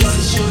you? Just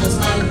as sure as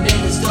my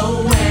niggas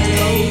go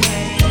away.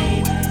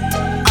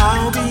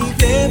 I'll be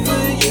there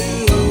for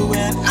you,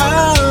 and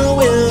I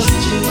will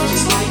treat you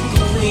just like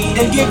a queen,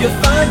 and give you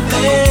fine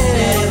things.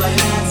 Never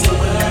had to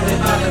worry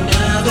about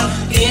another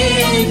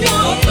in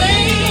your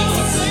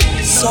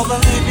face. So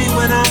believe me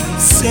when I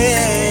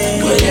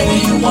say whatever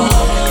you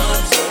want.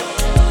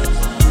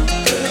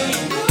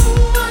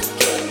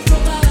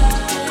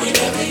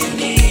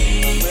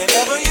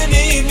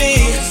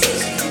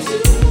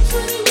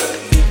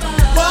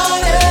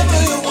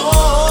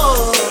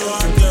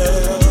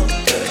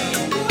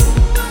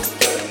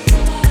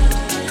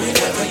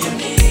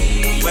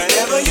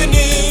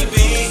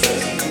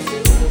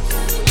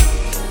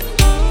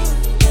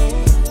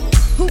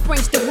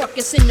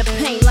 In the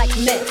pain like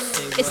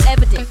meth, it's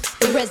evident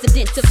the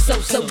residents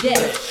of so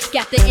dead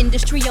got the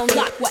industry on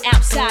lock where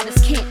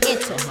outsiders can't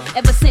enter.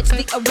 Ever since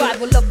the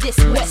arrival of this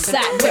West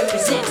Side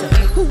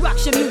representative, who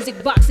rocks your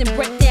music box and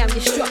break down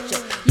your structure.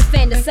 You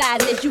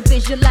fantasize as you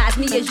visualize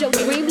me as your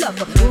dream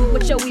lover.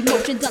 With your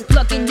emotions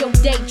unplugging your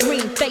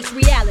daydream, face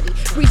reality,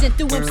 breezing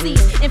through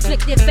MCs,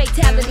 inflicted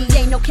fatality.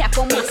 Ain't no cap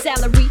on my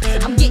salary.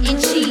 I'm getting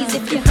cheese.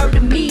 If you heard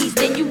of me's,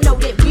 then you know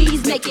that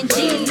we's making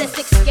G's. Let's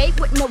escape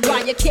with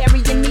Mariah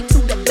carrying me to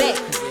the bed.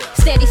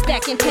 Steady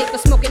stacking paper,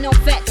 smoking on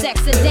fat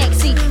sacks and dank.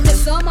 See, to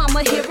some I'm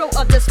a hero,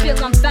 others feel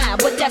I'm fine,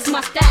 but that's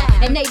my style,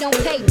 and they don't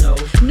pay me,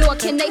 nor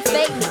can they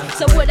fake me.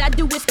 So what I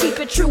do is keep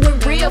it true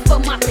and real for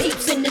my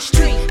peeps in the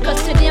street,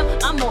 cause to them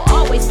I'ma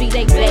always be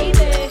they baby.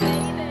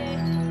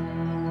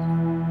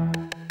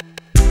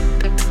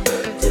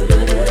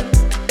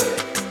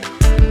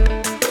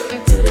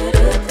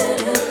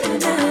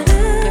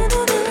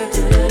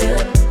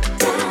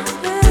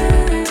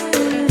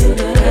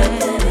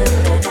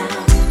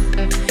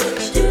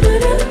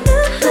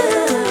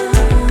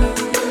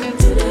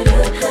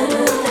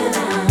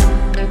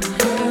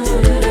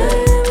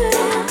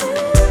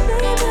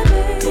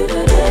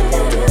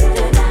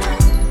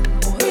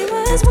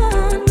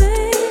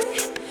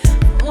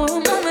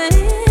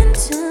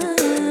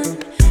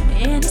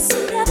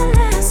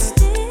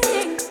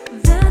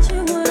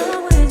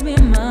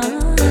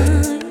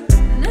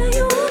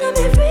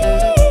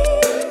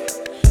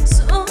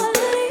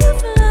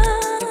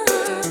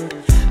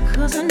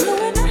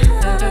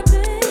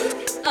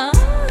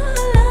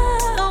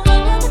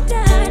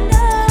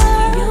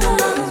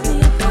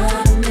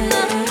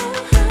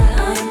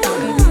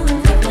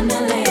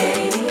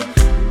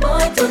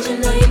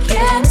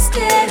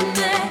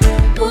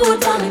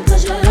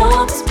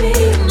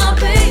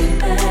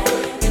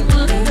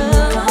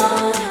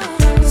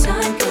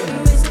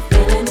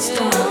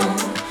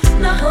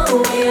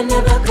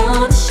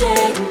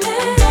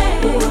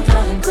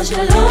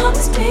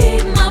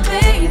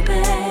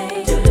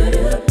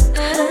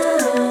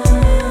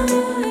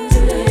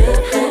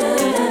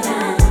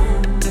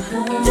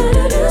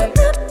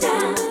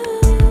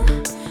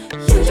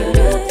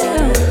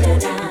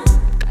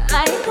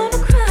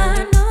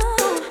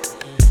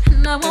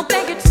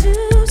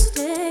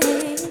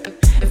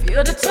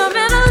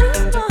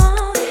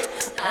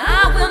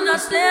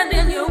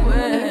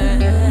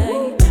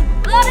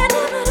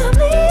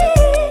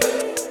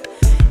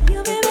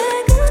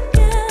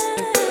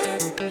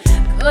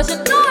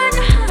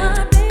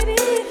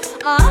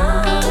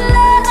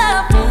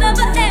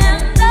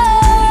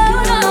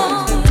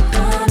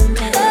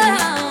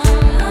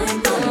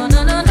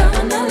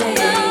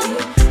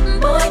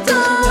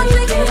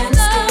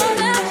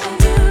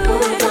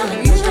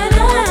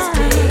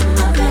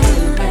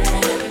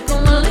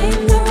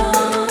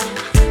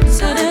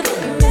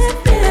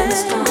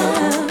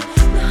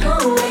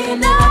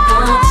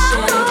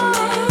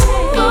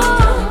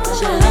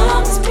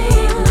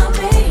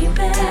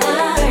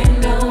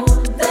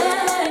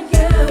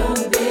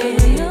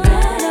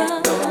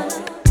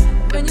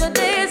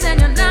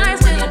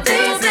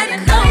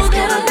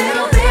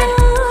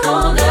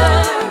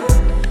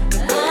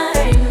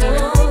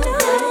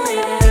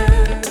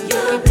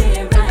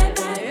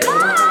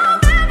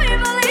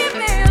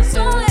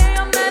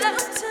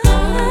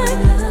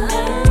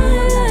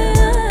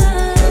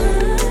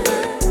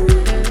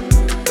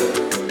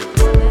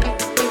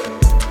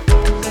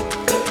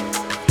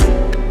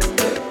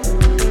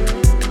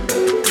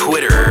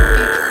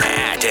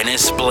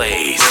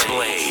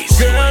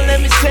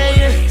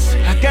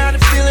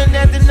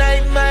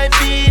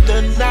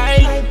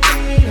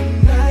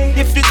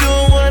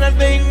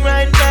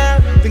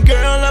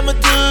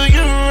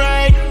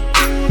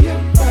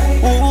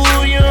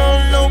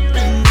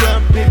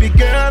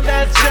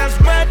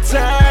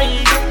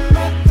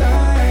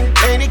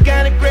 Ain't it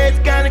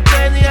kinda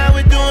crazy how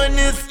we doing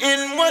this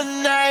in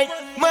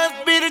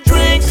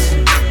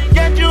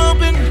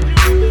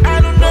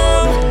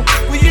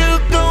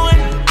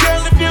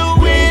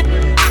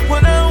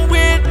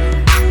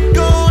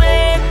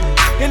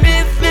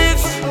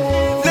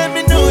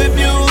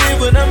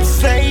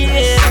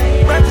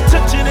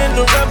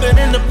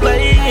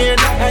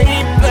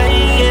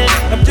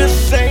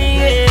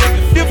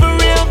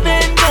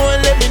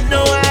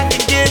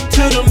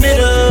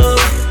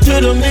to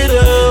the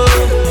middle.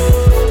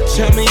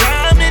 Tell me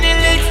how many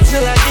licks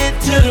till I get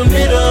to the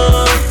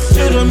middle,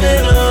 to the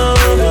middle.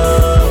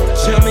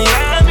 Tell me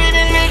how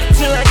many licks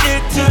till I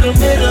get to the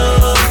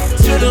middle,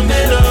 to the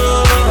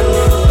middle.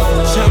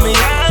 Tell me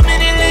how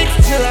many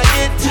licks till I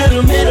get to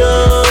the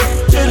middle,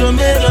 to the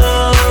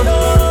middle.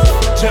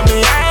 Tell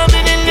me how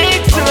many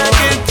licks till I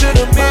get to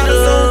the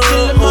middle.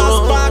 Till the most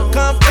spot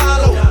come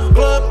follow.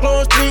 Club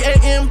close 3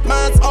 a.m.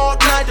 Mine's all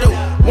night though.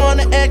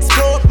 Wanna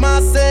explore my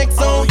sex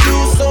on you,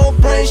 so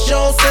brace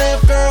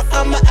yourself, girl.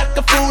 I'ma act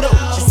a fool though.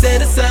 She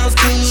said it sounds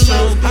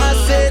good. I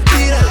said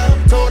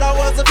Dito. Told I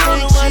was a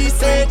freak. She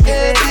said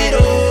yeah,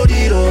 Dito,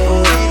 Dito.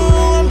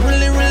 I'm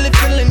really, really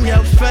feeling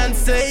your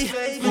fancy.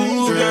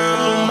 Ooh,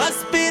 girl,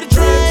 must be the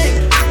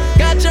drink.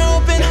 Got you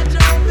open.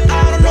 I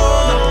don't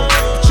know.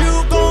 But you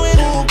going,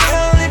 ooh,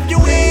 girl, if you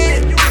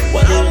win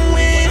what I'm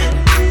with,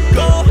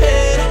 go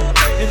ahead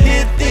and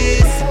hit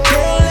this.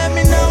 Girl, let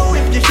me know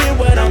if you hear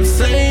what I'm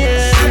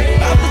saying.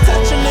 I'll be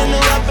touching and the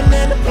rapping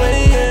and the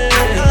playing.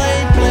 I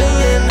ain't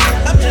playing,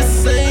 I'm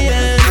just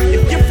saying.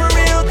 If you're for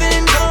real,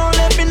 then go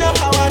let me know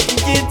how I can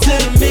get to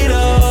the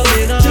middle,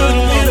 to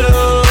the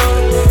middle.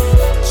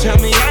 Tell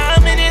me how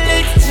many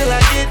licks till I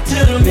get to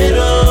the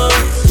middle,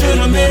 to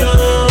the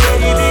middle.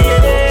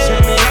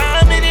 Tell me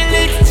how many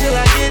licks till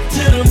I get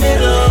to the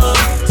middle,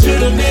 to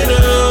the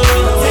middle.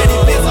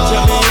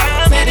 Tell me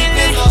how many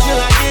licks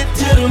till I get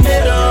to the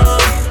middle,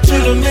 to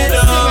the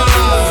middle.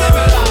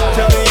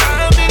 Tell me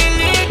how many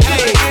licks till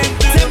I get to the middle.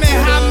 Tell me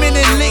how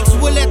many licks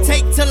will it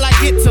take till I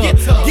get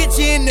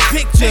you in the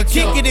picture,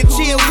 kick it and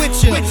chill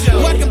with you.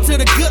 Welcome to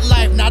the good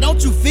life. Now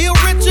don't you feel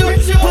richer?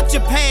 Put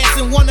your past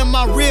in one of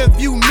my rear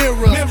view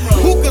mirrors.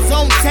 Hookahs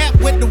on tap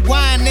with the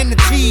wine and the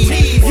cheese.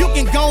 You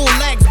can go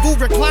lax, boo,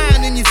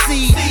 recline in your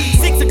seat.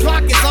 6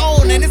 o'clock is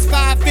on and it's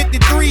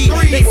 5:53.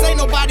 They say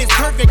nobody's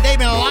perfect, they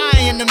been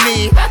lying to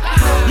me.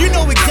 You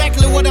know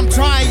exactly what I'm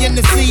trying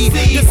to see.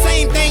 The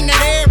same thing that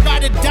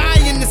everybody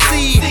dying to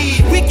see.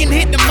 We can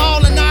hit the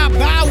mall and I'll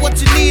buy what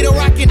you need, or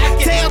I can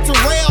tell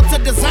Terrell to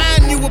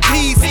design you a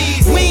piece.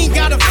 We ain't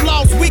gotta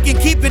floss, we can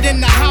keep it in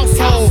the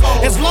household.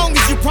 As long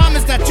as you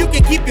promise that you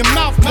can keep your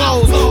mouth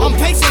closed. I'm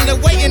patiently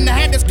waiting to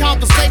have this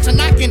conversation.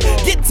 I can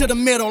get to the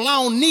middle,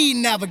 I don't need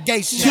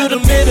navigation. To the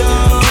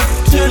middle,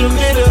 to the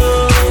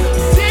middle.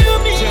 Tell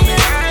me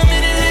how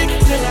many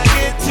licks till I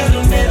get to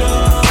the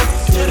middle,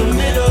 to the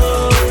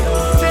middle.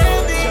 Tell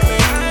me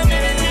how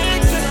many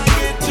licks till I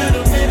get to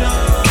the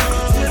middle,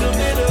 to the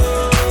middle.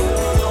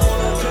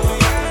 Tell me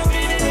how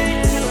many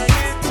licks till I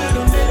get to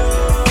the middle.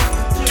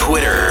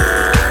 Twitter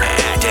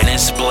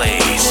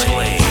 @DennisBlaze.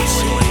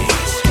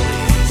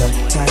 The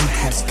time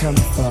has come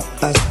for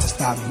us to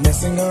stop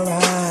messing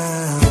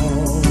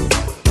around.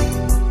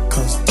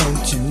 Cause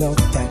don't you know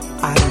that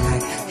I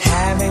like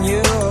having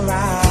you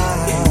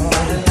around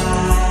in my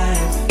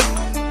life.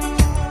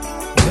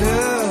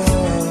 Oh,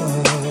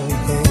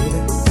 baby,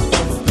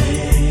 oh,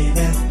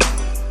 baby.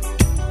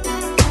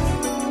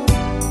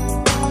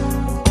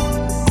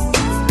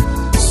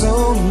 So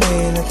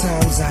many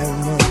times I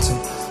want to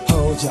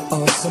hold you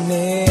all so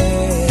near.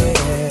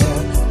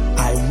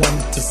 I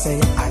want to say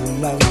I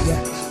love you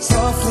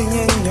softly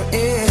in your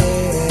ear,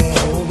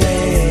 oh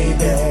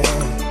baby.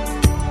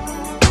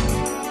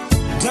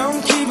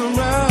 Don't keep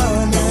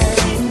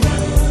running,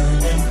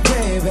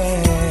 baby.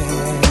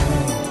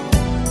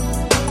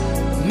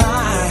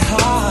 My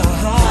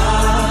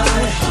heart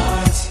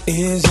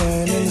is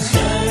yearning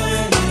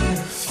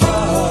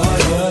for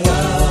your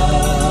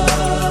love.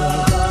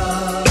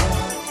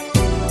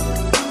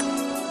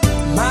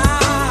 My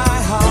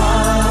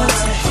heart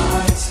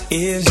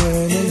is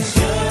yearning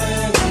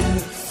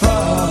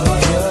for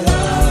your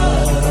love.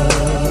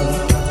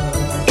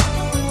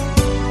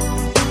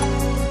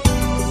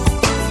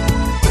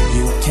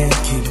 You can't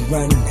keep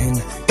running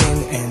in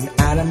and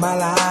out of my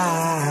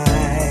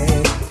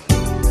life.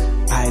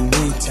 I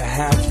need to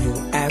have you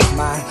as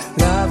my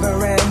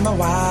lover and my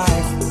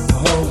wife.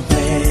 Oh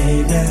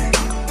baby,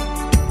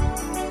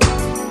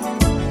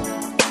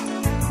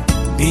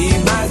 be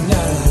my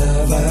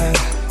lover.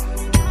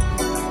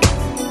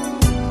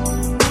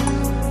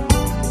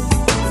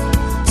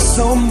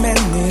 So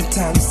many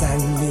times I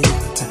need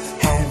to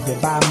have you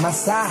by my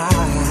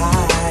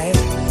side,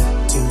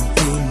 to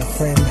be my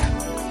friend,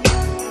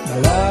 my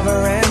lover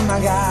and my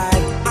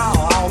guide.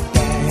 Oh,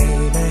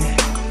 baby,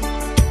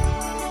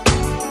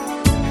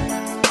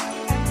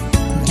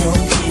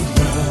 don't keep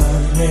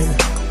running.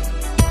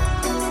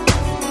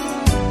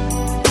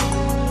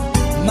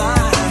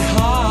 My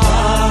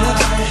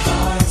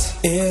heart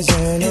is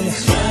yearning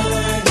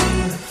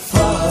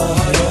for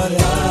your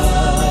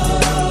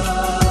love.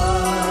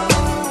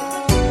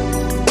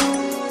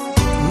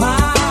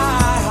 My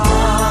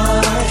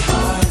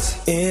heart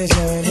is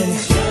yearning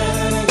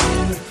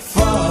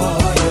for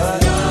your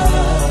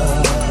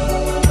love.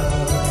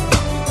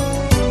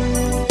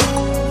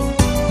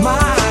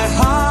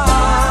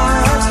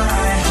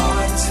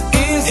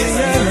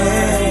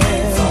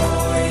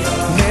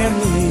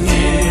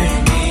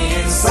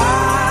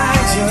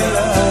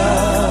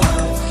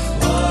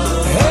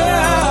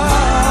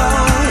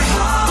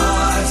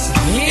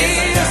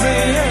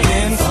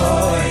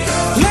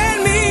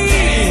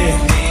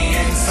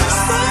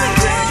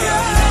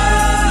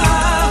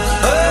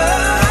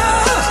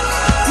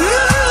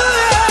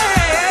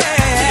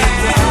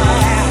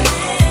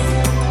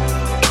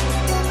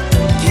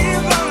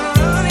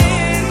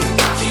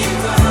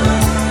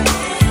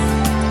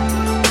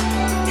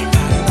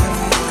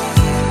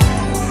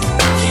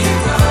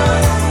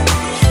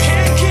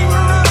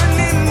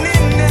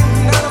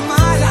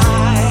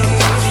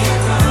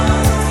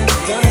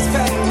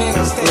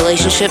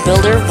 Relationship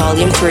Builder,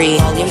 Volume 3.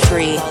 Volume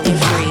 3. Volume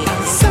 3.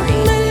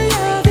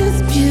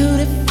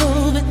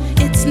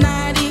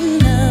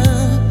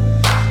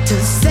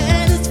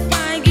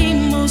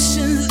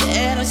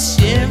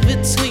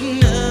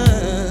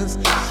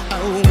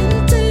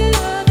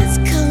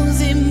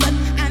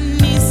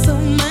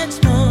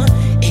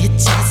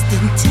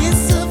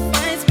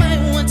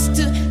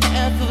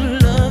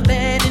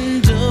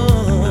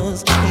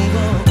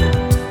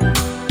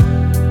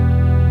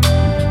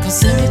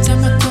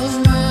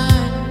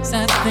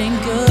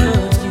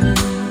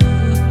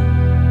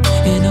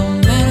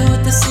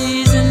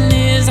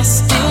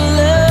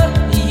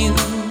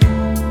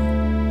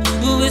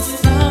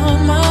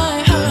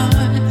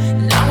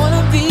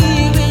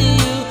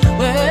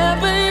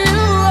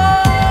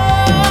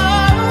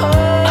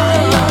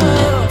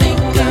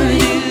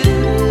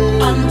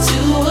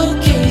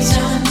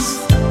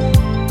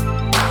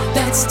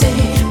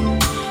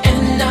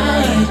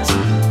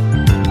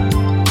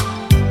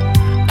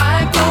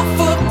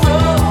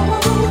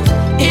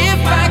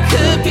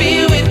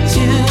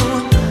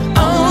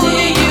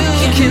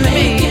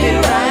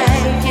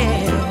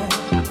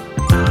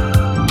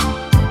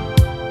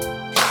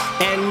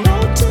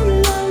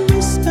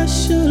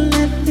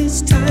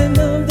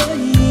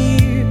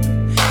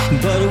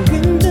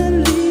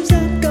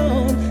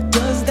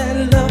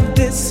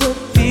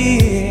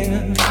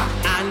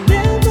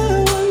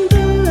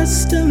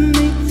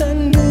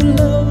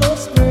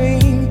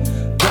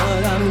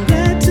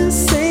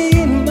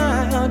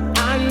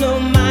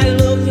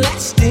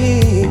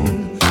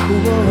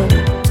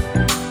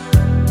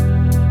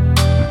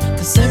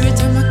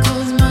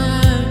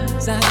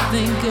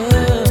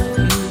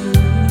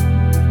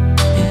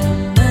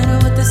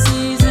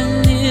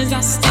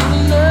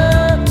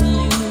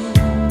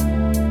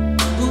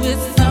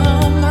 With